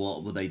study.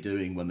 What were they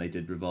doing when they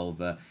did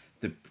Revolver?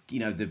 The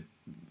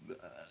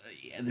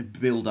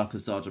build up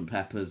of Sgt.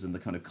 Pepper's and the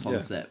kind of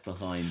concept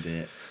behind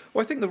it.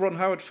 Well, I think the Ron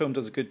Howard film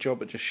does a good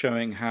job at just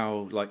showing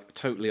how like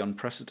totally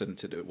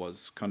unprecedented it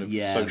was, kind of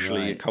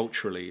socially and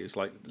culturally. It's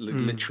like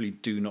literally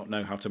do not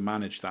know how to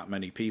manage that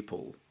many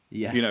people.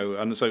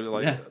 And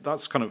so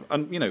that's kind of,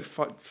 and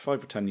 5 or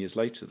 10 years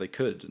later they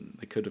could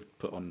have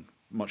put on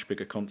much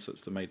bigger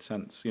concerts that made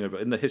sense,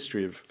 but in the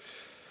history of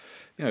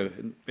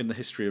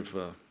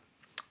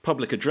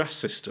public address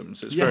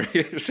systems, it's very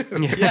because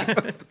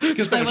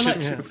they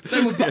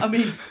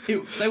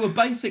were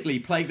basically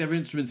playing their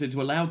instruments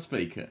into a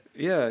loudspeaker.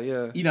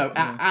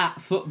 At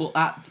football,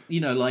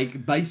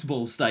 like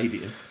baseball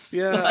stadiums.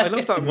 I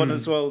love that one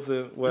as well,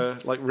 where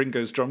like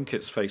Ringo's drum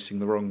kit's facing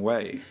the wrong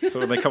way, so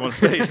when they come on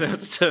stage they have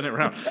to turn it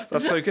around.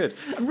 That's so good.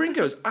 And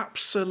Ringo's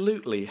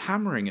absolutely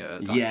hammering it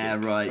at that gig.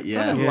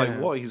 I don't know like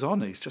what he's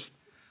on. He's just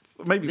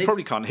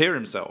probably can't hear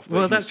himself.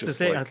 But that's the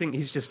thing. I think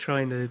he's just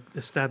trying to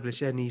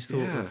establish any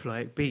sort of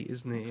like beat,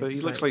 isn't he? But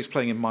he looks like he's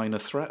playing in Minor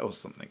Threat or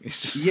something.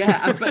 He's just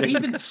but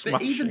even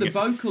the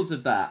vocals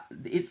of that,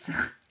 it's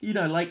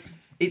like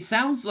it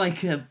sounds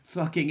like a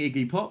fucking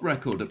Iggy Pop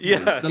record at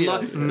points.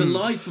 The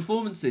live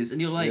performances,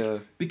 and you're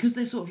like because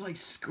they're sort of like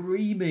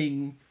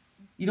screaming.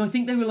 I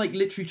think they were like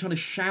literally trying to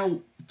shout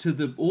to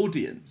the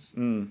audience,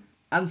 and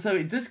so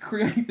it does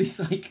create this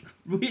like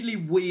really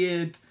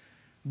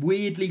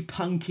weirdly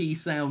punky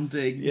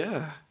sounding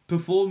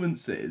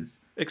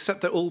performances.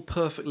 Except they're all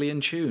perfectly in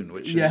tune,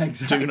 which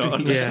do not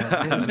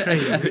understand. That's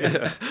crazy.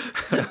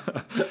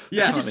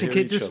 I just think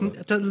it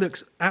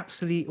looks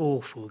absolutely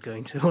awful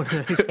going to one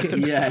of those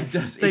gigs. It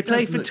does. They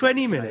play for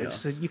 20 minutes,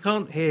 so you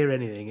can't hear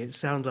anything. It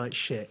sounds like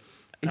shit.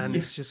 And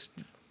it's just,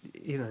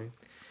 it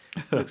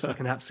looks like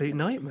an absolute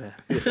nightmare.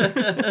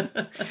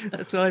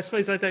 So I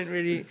suppose I don't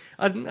really...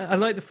 I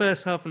like the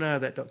first half an hour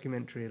of that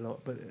documentary a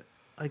lot, but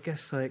I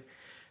guess I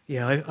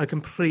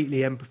completely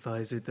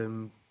empathise with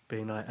them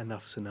being like,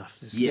 enough's enough.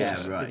 This Yeah,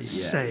 is right.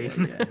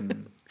 insane. Yeah.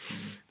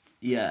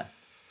 Yeah.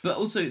 But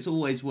also it's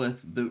always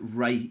worth the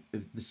rate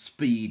of the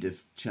speed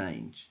of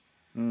change.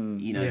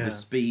 You know, the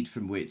speed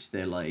from which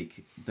they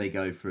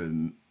go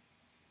from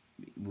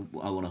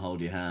I want to hold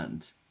your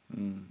hand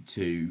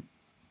to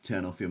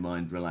turn off your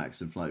mind,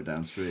 relax and float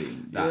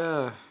downstream.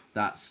 That's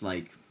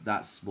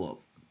what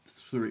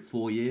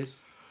 4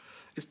 years.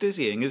 It's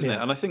dizzying, isn't it?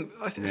 And I think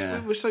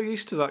we're so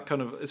used to that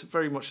kind of. It's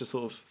very much a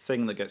sort of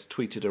thing that gets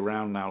tweeted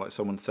around now. Like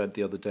someone said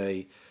the other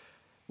day,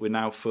 we're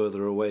now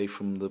further away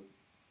from the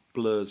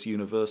Blur's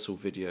Universal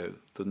video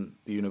than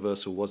the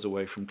Universal was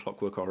away from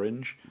Clockwork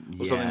Orange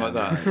or something like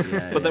that.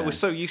 Right. But then we're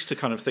so used to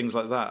kind of things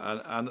like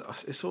that, and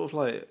it's sort of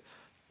like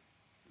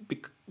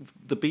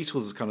the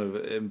Beatles kind of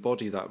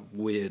embody that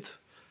weird.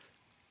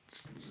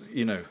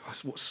 You know,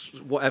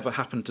 whatever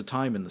happened to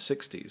time in the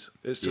 60s.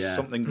 It's just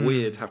something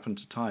weird happened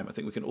to time. I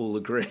think we can all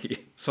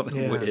agree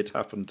something weird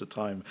happened to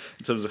time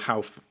in terms of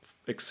how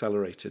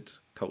accelerated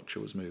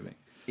culture was moving.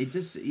 It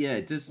does,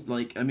 it does.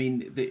 Like, I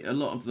mean, a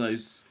lot of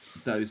those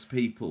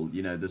people,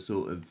 you know, the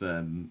sort of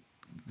the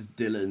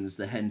Dylans,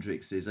 the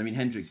Hendrixes. I mean,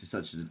 Hendrix is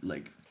such a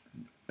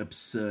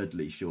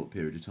absurdly short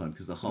period of time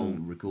because the whole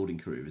recording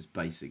career is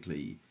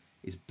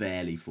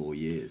barely 4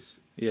 years.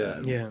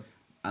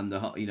 And the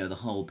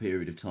whole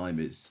period of time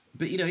is,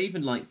 but you know,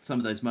 even like some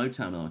of those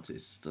Motown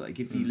artists, like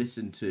if you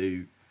listen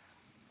to,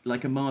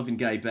 like a Marvin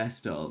Gaye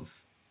best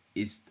of,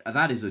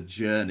 that is a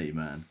journey,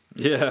 man.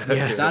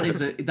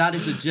 That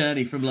is a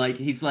journey from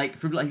he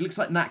looks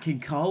like Nat King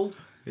Cole,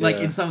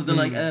 in some of the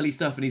early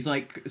stuff, and he's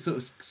like sort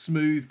of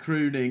smooth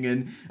crooning,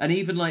 and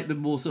even like the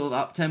more sort of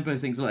up tempo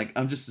things, like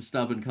I'm just a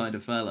stubborn kind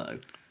of fellow,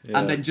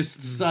 and then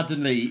just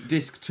suddenly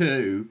disc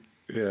 2.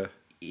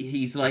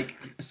 He's like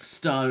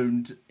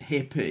stoned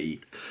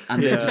hippie,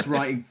 and they're just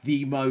writing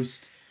the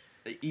most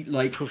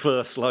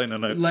perverse liner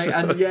notes,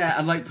 and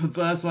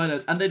perverse liner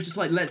notes, and they're just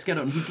like, let's get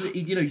on.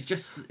 He's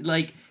just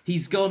like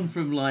he's gone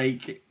from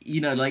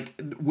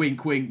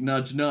wink wink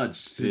nudge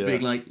nudge to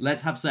being like,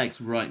 let's have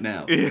sex right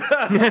now.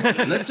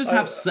 Let's just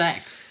have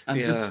sex and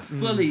just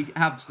fully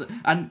have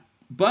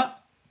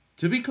but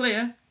to be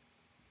clear,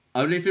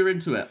 only if you're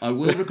into it. I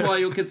will require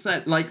your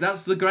consent.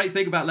 That's the great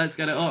thing about Let's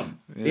Get It On.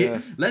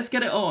 Let's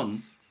Get It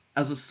On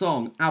as a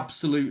song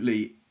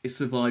absolutely it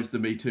survives the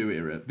Me Too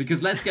era.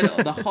 Because Let's Get It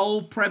On, the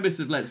whole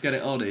premise of Let's Get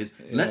It On is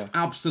let's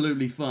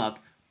absolutely fuck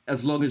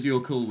as long as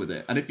you're cool with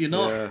it. And if you're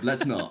not,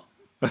 let's not.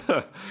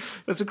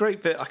 There's a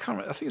great bit, I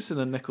think it's in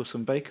a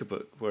Nicholson Baker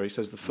book where he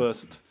says the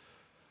first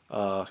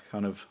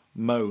kind of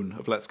moan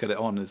of Let's Get It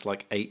On is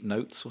like 8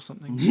 notes or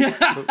something.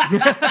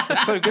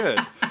 It's so good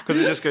because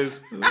it just goes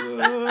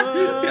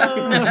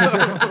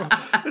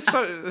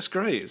it's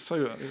great. It's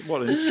so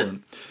what an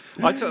instrument.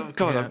 I can't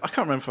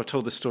remember if I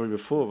told this story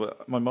before,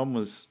 but my mum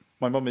is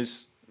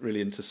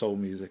really into soul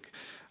music,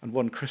 and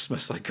one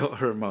Christmas I got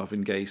her a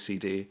Marvin Gaye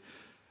CD.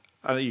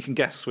 And you can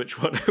guess which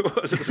one it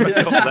was. So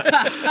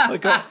I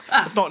got,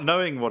 not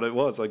knowing what it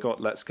was, I got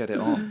Let's Get It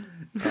On.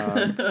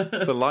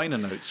 The liner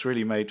notes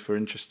really made for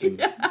interesting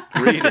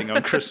reading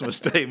on Christmas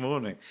Day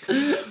morning.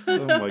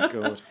 Oh my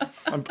God.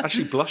 I'm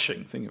actually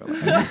blushing thinking about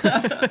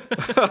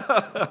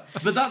that.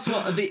 But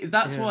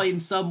that's why in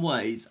some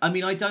ways, I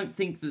mean, I don't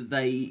think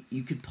that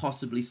you could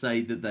possibly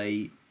say that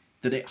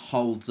it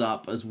holds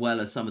up as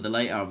well as some of the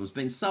later albums,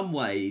 but in some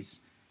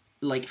ways,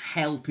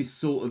 Help is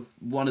sort of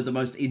one of the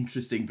most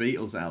interesting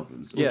Beatles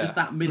albums. Or just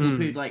that middle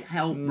period,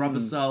 Help,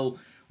 Rubber Soul,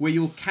 where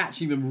you're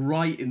catching them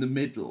right in the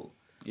middle.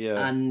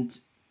 Yeah. And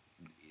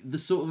the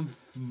sort of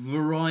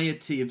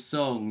variety of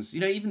songs,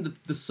 even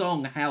the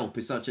song Help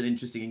is such an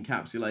interesting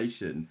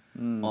encapsulation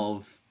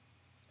of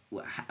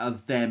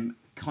them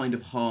kind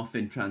of half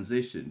in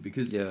transition.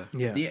 Because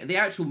the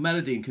actual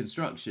melody and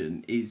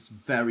construction is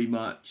very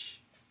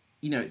much,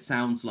 it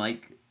sounds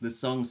like the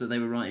songs that they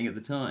were writing at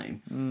the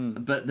time,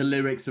 but the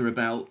lyrics are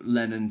about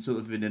Lennon sort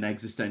of in an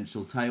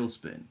existential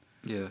tailspin.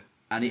 Yeah,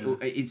 and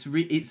it's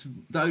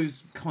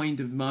those kind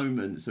of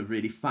moments are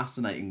really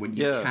fascinating when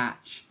you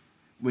catch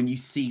the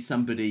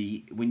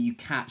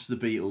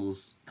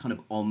Beatles kind of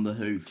on the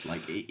hoof,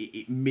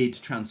 mid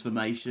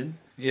transformation.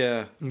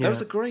 Yeah, that was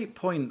a great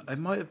point. It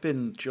might have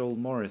been Joel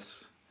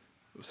Morris,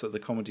 so the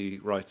comedy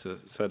writer,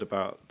 said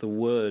about the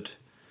word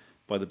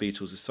by the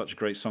Beatles is such a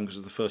great song because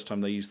it's the first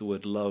time they used the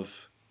word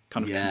love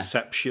kind of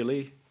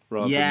conceptually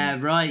rather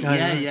than... Right.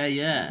 Yeah.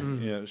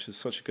 Yeah, which is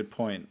such a good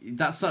point.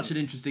 That's such an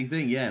interesting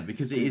thing,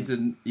 because it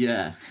isn't...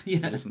 Yeah.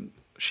 It isn't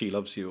she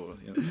loves you or...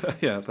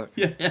 But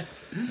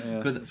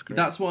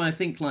that's why I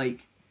think,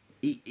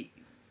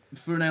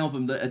 for an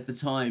album that at the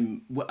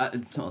time... not at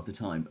the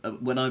time.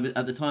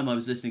 At the time I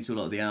was listening to a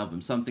lot of the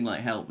albums, something like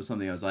Help was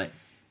something I was like,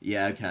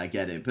 yeah, okay, I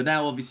get it. But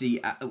now,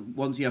 obviously,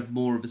 once you have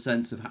more of a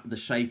sense of the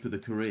shape of the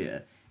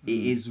career, it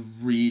is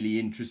really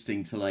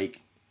interesting to,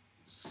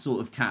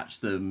 sort of catch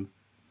them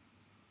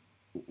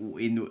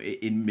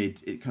in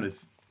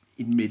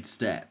mid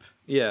step.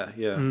 Yeah.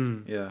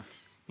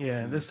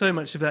 There's so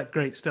much of that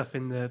great stuff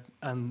in the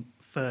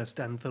first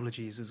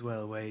anthologies as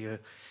well, where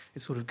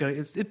it's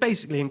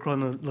basically in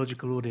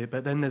chronological order,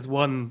 but then there's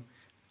one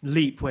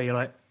leap where you're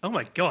like, oh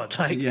my God,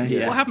 like,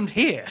 Yeah. what happened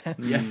here?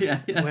 Yeah.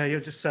 Where you're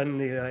just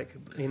suddenly like,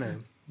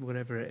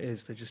 whatever it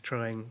is, they're just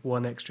trying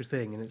one extra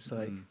thing, and it's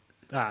like,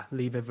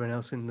 leave everyone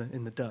else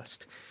in the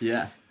dust.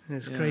 Yeah. And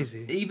it's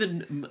crazy.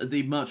 Even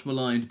the much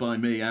maligned by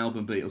me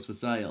album Beatles for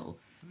Sale.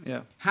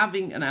 Yeah.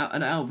 Having an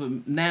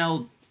album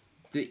now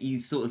that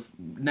you sort of,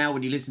 now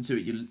when you listen to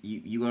it,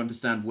 you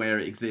understand where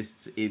it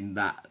exists in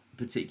that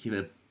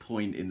particular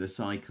point in the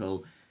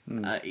cycle.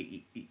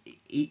 An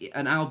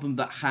album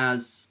that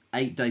has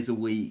 8 days a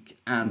week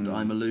and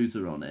I'm a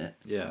Loser on it.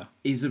 Yeah.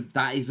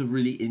 That is a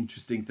really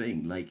interesting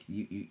thing. Like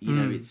you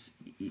know, it's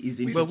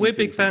interesting. Well, we're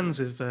big fans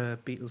of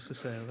Beatles for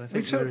Sale. I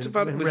think We talked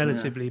about it with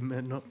relatively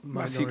not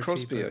Matthew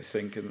Crosby, I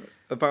think, and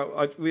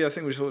I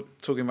think we were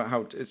talking about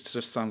how it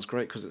just sounds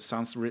great because it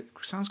sounds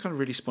kind of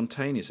really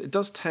spontaneous. It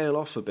does tail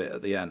off a bit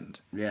at the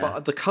end,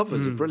 but the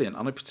covers are brilliant,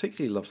 and I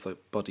particularly love the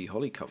Buddy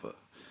Holly cover.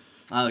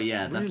 Oh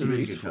yeah, it's that's really a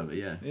really beautiful. good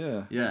cover.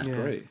 Yeah, it's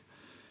great.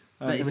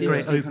 But it's a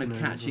great interesting, kind of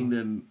opener catching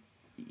them,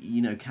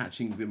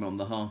 catching them on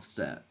the half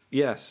step.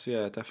 Yes,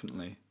 yeah,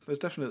 definitely. There's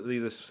definitely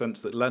this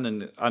sense that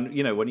Lennon, and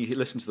when you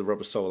listen to the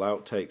Rubber Soul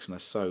outtakes and they're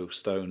so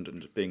stoned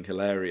and being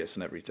hilarious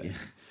and everything,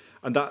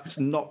 and that's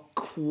not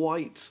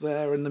quite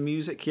there in the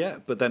music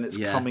yet, but then it's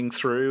coming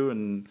through,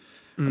 and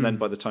then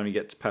by the time you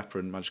get to Pepper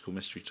and Magical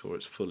Mystery Tour,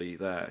 it's fully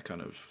there.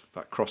 Kind of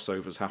that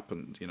crossover's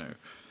happened,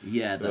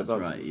 Yeah, that's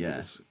right. Yeah,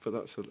 it's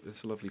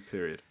a lovely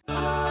period.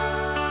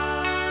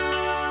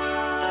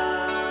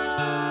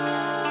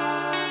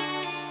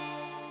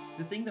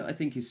 The thing that I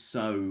think is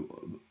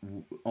so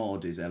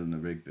odd is Eleanor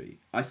Rigby.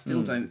 I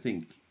still don't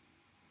think...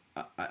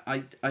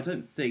 I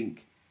don't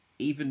think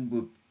even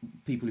with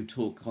people who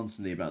talk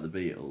constantly about the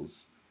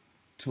Beatles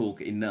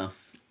talk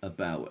enough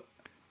about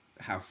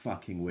how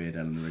fucking weird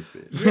Eleanor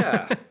Rigby is.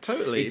 Yeah,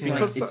 totally. It's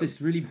this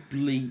really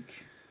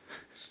bleak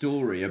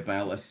story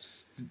about a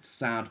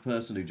sad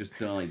person who just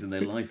dies and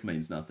their life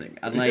means nothing.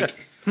 And and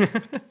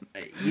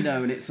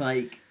it's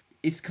like...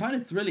 It's kind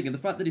of thrilling, and the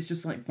fact that it's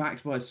just like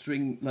backed by a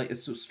string, like a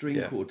sort of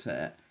string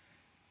quartet,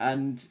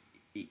 and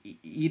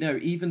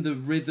even the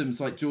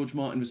rhythms, like George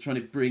Martin was trying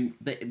to bring.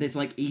 There's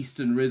like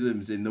Eastern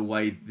rhythms in the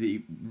way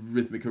the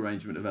rhythmic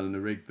arrangement of Eleanor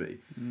Rigby,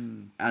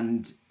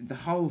 and the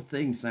whole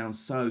thing sounds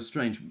so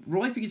strange.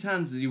 Wiping his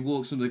hands as he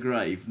walks from the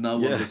grave, no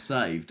one was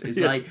saved. It's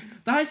like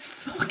that is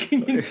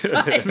fucking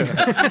insane.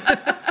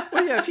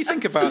 Well, yeah, if you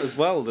think about as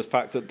well the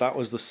fact that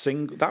was the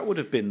single, that would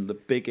have been the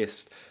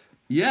biggest.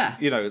 Yeah,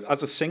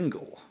 as a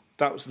single.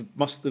 That was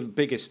the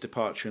biggest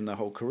departure in their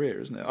whole career,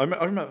 isn't it? I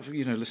remember,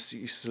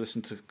 used to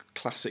listen to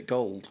Classic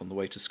Gold on the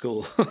way to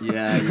school.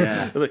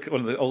 Yeah.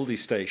 One of the oldie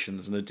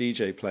stations, and a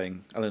DJ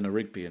playing Eleanor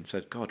Rigby, and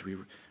said, "God, we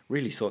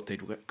really thought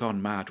they'd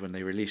gone mad when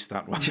they released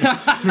that one."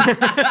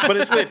 But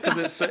it's weird because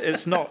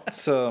it's not,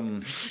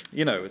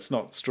 it's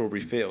not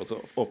Strawberry Fields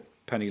or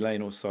Penny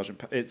Lane or Sgt.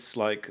 Pepper. It's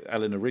like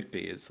Eleanor Rigby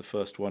is the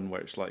first one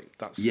where it's like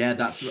that's I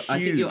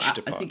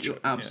think you're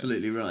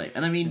absolutely right.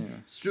 And I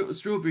mean,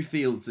 Strawberry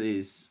Fields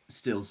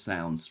still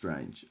sounds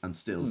strange and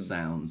still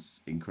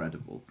sounds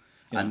incredible.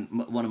 Yeah.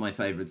 And one of my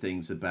favourite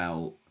things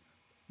about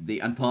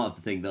and part of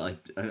the thing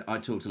that I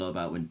talked a lot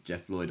about when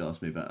Jeff Lloyd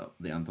asked me about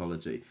the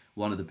anthology.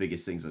 One of the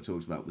biggest things I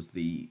talked about was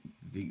the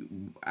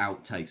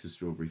outtakes of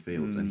Strawberry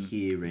Fields and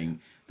hearing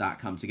that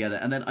come together.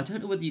 And then I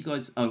don't know whether you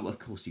guys... Oh, of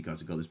course you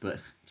guys have got this, but I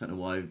don't know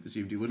why I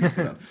assumed you wouldn't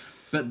have done.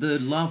 But the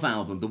Love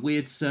album, the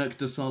weird Cirque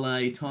du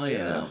Soleil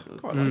tie-in album.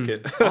 Quite like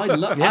it. I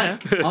love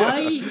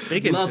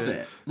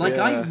it. Like,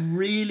 I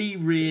really,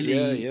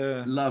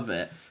 really love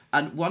it.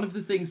 And one of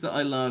the things that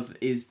I love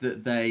is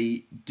that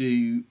they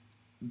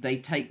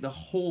take the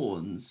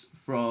horns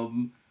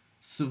from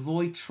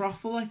Savoy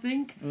Truffle, I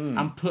think,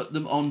 and put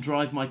them on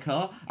Drive My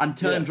Car and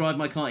turn Drive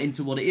My Car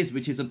into what it is,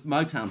 which is a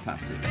Motown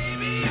pastiche.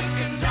 Baby, you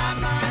can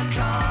drive my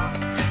car.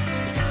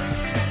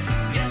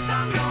 Yes,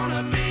 I'm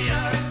gonna be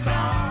a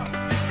star.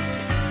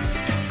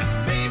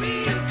 Baby,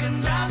 you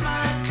can drive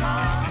my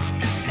car.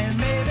 And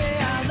maybe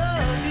I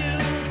love you.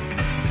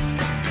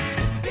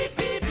 Beep,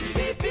 beep,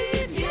 beep,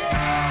 beep, yeah.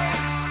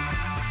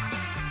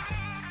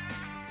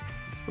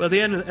 Well,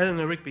 the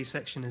Eleanor Rigby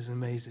section is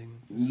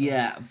amazing.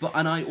 Yeah,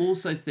 and I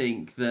also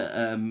think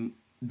that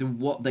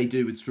what they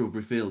do with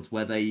Strawberry Fields,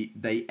 where they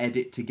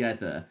edit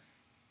together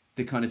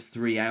the kind of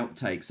 3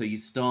 outtakes. So you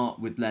start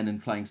with Lennon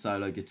playing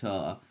solo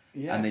guitar,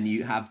 and then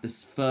you have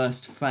this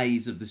first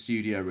phase of the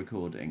studio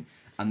recording,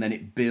 and then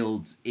it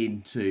builds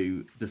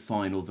into the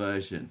final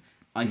version.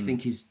 I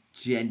think is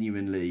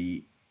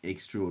genuinely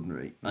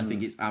extraordinary. I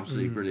think it's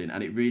absolutely brilliant,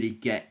 and it really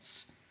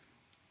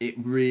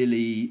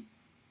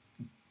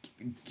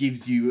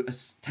gives you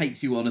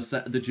takes you on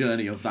the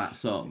journey of that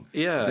song.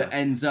 Yeah, that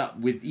ends up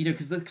with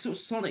because the sort of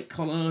sonic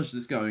collage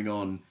that's going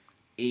on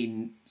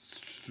in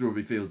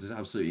Strawberry Fields is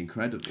absolutely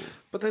incredible.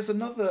 But there's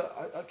another.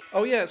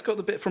 It's got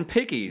the bit from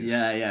Piggies.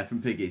 Yeah,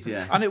 from Piggies.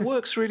 Yeah, and it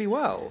works really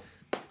well.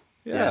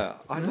 Yeah,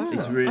 I love it.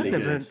 It's really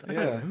good. I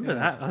don't remember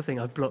that. I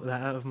think I blocked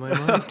that out of my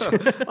mind.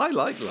 I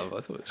like Love.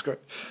 I thought it was great.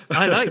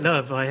 I like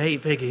Love. I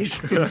hate Piggies.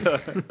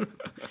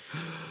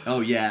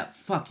 Oh yeah,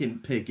 fucking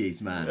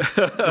Piggies, man.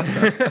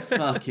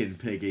 Fucking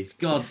Piggies.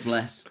 God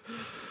bless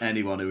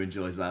anyone who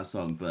enjoys that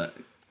song, but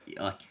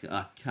I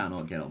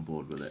cannot get on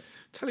board with it.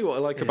 Tell you what I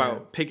like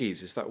about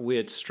Piggies is that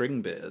weird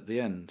string bit at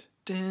the end.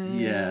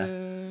 Yeah.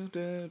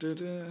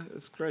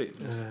 It's great.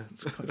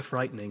 It's quite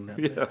frightening. That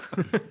Yeah.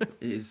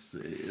 It's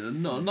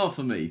not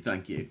for me,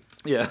 thank you.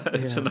 Yeah,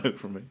 it's a no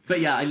from me.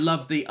 But yeah, I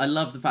love the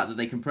fact that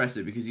they compress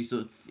it, because you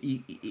sort of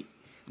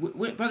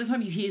by the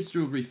time you hear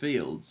Strawberry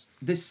Fields,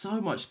 there's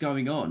so much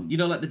going on. You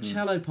know, like the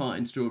cello part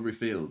in Strawberry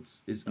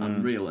Fields is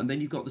unreal, and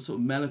then you've got the sort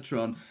of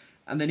mellotron,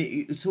 and then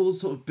it's all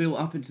sort of built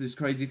up into this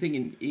crazy thing,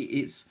 and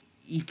it's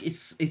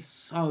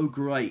so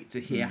great to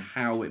hear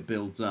how it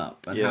builds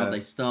up and how they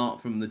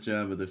start from the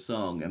germ of the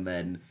song, and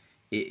then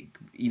it,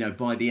 you know,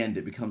 by the end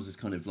it becomes this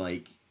kind of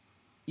like,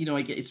 you know,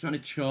 it's trying to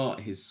chart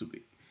his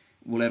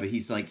whatever,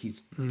 he's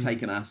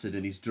taken acid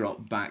and he's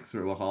dropped back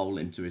through a hole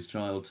into his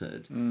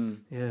childhood.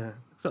 Yeah.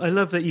 So I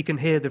love that you can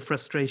hear the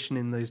frustration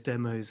in those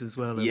demos as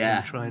well, of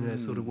him trying to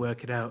sort of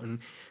work it out. And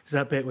there's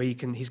that bit where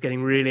he's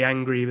getting really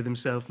angry with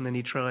himself, and then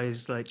he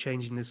tries like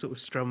changing the sort of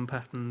strum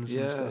patterns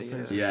and stuff.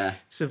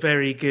 It's a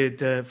very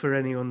good for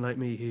anyone like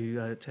me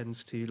who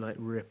tends to like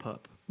rip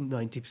up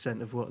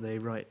 90% of what they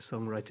write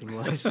songwriting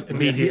wise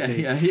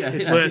immediately.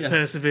 It's worth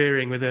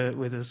persevering with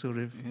a sort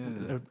of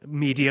a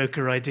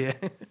mediocre idea.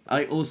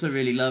 I also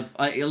really love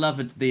A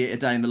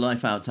Day in the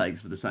Life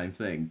outtakes for the same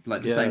thing,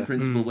 like the same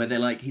principle, where they're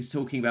like, he's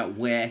talking about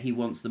where he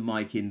wants the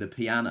mic in the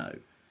piano.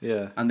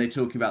 Yeah. And they're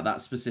talking about that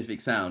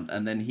specific sound,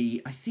 and then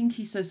I think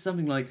he says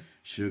something like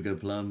Sugar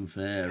Plum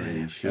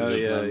Fairy,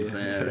 Sugar Plum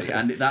Fairy,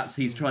 and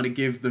he's trying to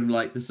give them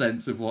like the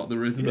sense of what the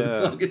rhythm of the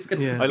song is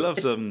going to be. I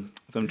loved them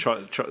try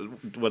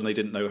when they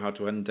didn't know how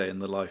to end Day in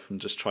the Life and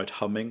just tried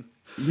humming.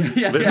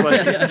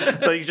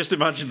 They just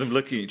imagine them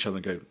looking at each other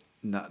and go,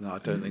 no, I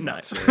don't think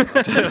that's it. I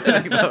don't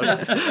think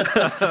that's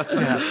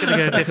going to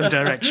go a different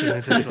direction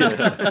with this one.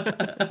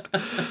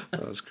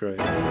 That's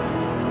great.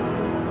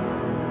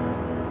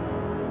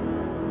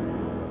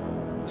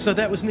 So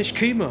that was Nish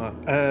Kumar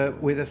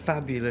with a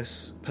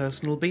fabulous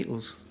Personal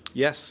Beatles.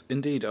 Yes,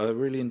 indeed. I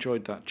really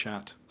enjoyed that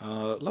chat.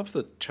 Love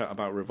the chat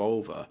about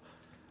Revolver.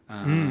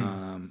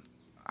 And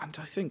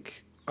I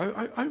think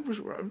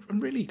I'm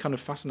really kind of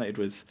fascinated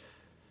with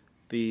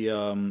the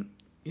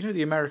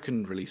the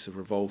American release of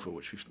Revolver,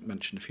 which we've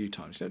mentioned a few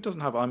times. It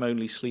doesn't have "I'm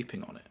Only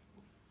Sleeping" on it.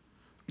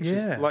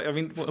 Yeah, what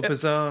a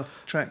bizarre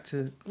track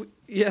to.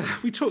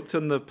 We talked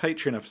in the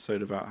Patreon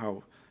episode about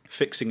how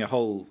Fixing a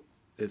Hole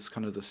is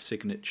kind of the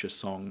signature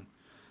song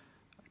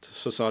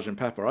for Sgt.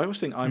 Pepper. I always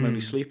think "I'm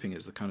Only Sleeping"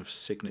 is the kind of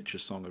signature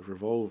song of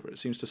Revolver. It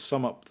seems to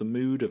sum up the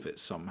mood of it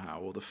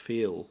somehow, or the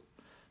feel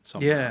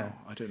somehow. Yeah.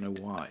 I don't know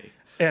why.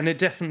 And it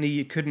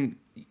definitely couldn't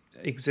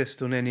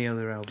exist on any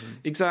other album.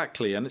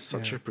 Exactly, and it's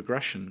such a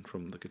progression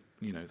from the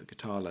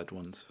guitar-led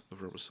ones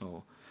of Rubber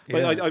Soul.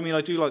 But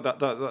I do like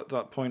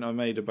that point I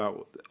made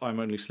about "I'm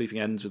Only Sleeping"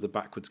 ends with a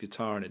backwards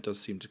guitar, and it does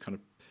seem to kind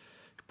of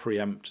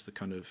preempt the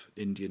kind of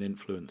Indian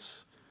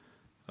influence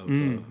of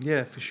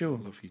for sure.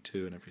 Love You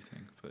Too and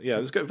everything. But yeah,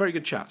 it was a very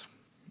good chat.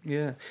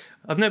 Yeah,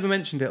 I've never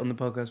mentioned it on the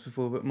podcast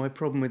before, but my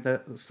problem with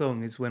that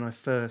song is when I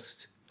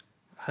first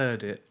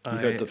heard it. You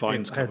heard the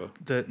Vines cover?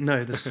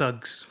 The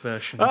Suggs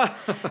version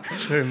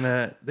from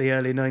the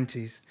early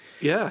 90s.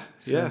 Yeah,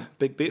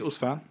 big Beatles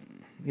fan.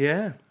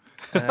 Yeah.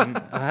 I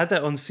had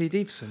that on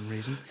CD for some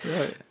reason.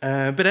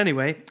 Right. But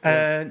anyway,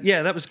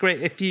 that was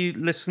great. If you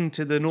listen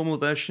to the normal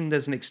version,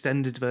 there's an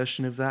extended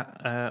version of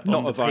that Not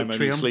on of "I'm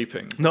Only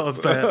Sleeping."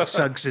 Not of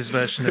Suggs'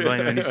 version of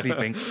 "I'm Only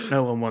Sleeping."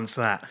 No one wants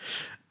that.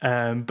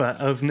 But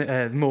of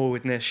more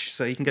with Nish.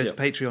 So you can go to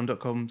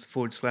patreon.com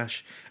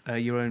 /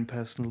 your own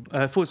personal /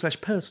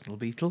 personal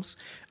Beatles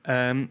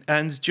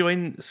and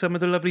join some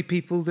of the lovely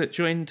people that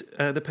joined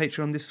the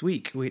Patreon this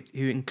week, who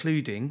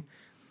including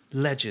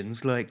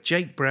legends like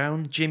Jake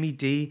Brown, Jimmy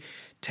D,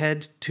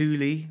 Ted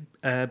Tooley,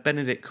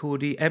 Benedict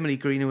Cordy, Emily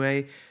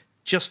Greenaway,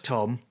 just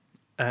Tom,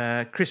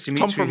 Chris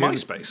Dimitri. Tom from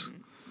MySpace.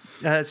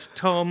 It's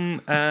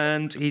Tom,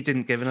 and he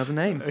didn't give another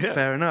name.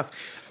 Fair enough.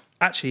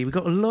 Actually, we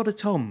got a lot of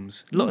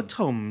Toms,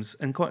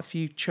 and quite a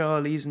few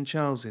Charlies and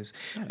Charleses.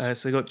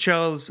 Nice. So we got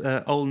Charles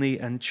Olney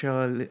and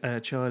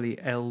Charlie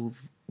L.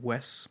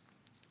 West.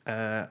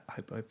 I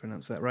hope I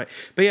pronounced that right.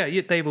 But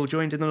yeah, they've all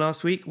joined in the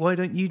last week. Why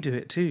don't you do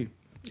it too?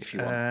 If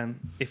you want.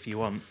 If you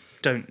want.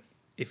 Don't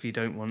if you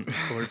don't want,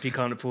 or if you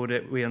can't afford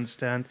it, we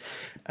understand.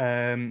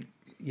 But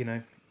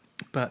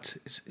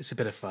it's a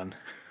bit of fun.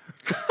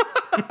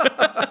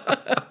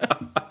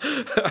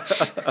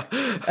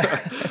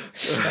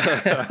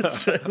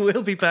 So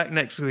we'll be back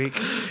next week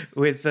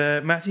with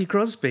Matthew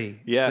Crosby,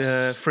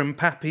 from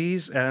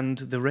Pappy's and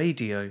the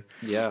Radio,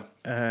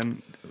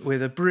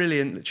 with a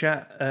brilliant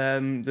chat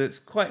that's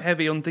quite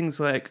heavy on things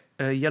like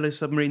Yellow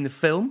Submarine the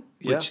film,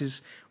 which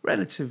is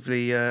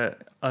relatively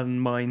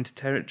unmined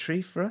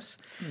territory for us,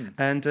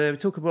 and we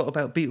talk a lot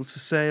about Beatles for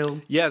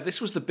Sale.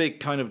 This was the big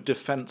kind of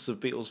defense of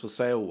Beatles for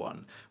Sale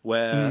one,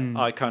 where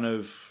I kind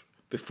of,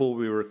 before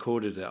we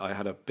recorded it, I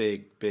had a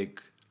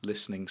big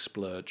listening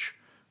splurge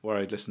where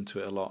I listened to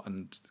it a lot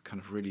and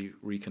kind of really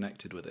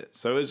reconnected with it.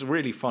 So it was a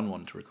really fun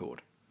one to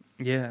record.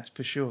 Yeah,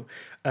 for sure.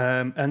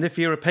 And if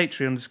you're a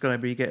Patreon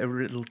subscriber, you get a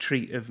little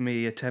treat of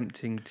me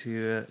attempting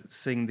to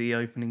sing the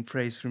opening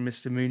phrase from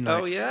Mr.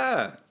 Moonlight. Oh,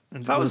 yeah.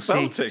 And That was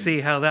belting.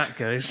 See how that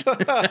goes.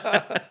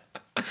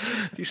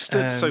 You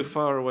stood so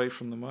far away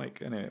from the mic,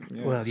 innit?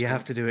 Yeah, well, you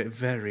have to do it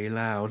very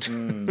loud.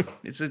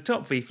 It's a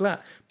top B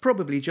flat.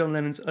 Probably John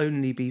Lennon's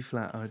only B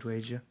flat, I'd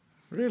wager.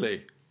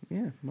 Really?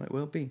 Yeah, might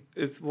well be.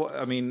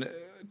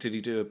 Did he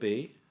do a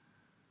B?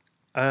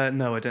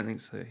 No, I don't think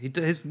so.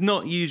 He's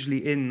not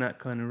usually in that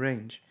kind of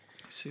range.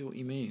 I see what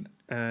you mean.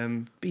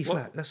 B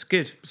flat, that's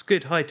good. It's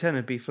good, high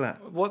tenor B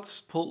flat. What's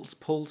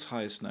Paul's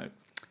highest note?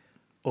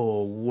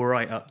 Or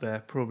right up there,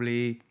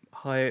 probably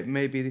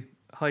maybe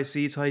high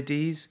C's, high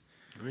D's.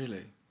 Really?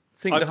 I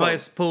think the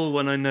highest Paul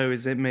one I know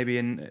is maybe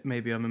I'm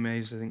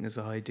Amazed. I think there's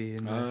a high D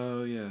in there.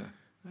 Oh yeah.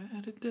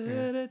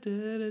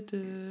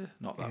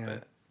 Not that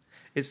bit.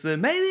 It's the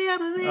maybe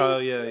I'm Amazed. Oh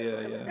yeah.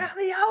 I'm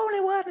the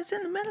only one that's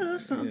in the middle or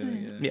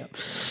something. Yeah.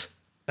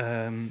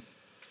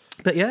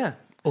 But yeah,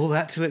 all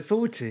that to look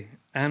forward to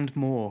and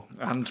more.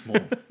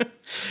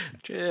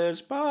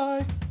 Cheers.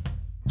 Bye.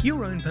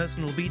 Your Own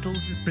Personal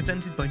Beatles is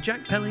presented by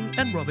Jack Pelling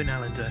and Robin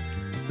Allender.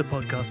 The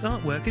podcast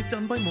artwork is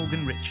done by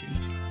Morgan Ritchie.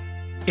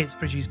 It's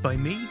produced by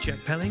me,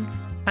 Jack Pelling,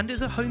 and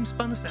is a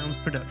Homespun Sounds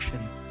production.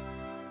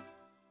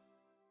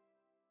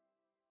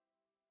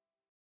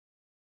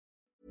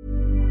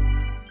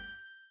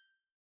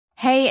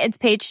 Hey, it's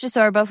Paige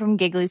DeSorbo from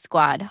Giggly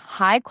Squad.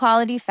 High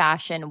quality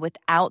fashion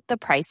without the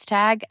price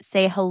tag.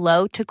 Say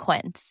hello to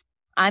Quince.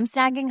 I'm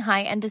snagging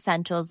high-end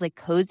essentials like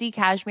cozy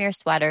cashmere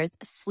sweaters,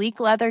 sleek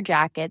leather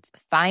jackets,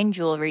 fine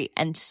jewelry,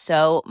 and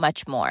so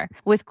much more.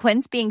 With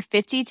Quince being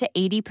 50 to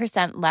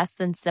 80% less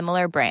than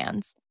similar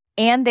brands.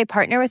 And they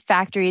partner with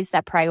factories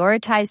that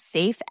prioritize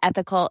safe,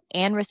 ethical,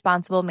 and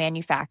responsible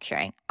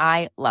manufacturing.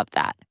 I love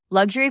that.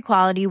 Luxury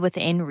quality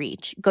within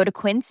reach. Go to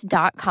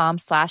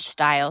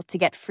quince.com/style to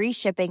get free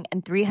shipping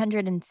and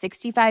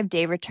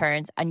 365-day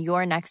returns on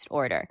your next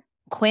order.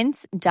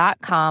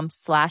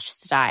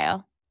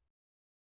 Quince.com/style.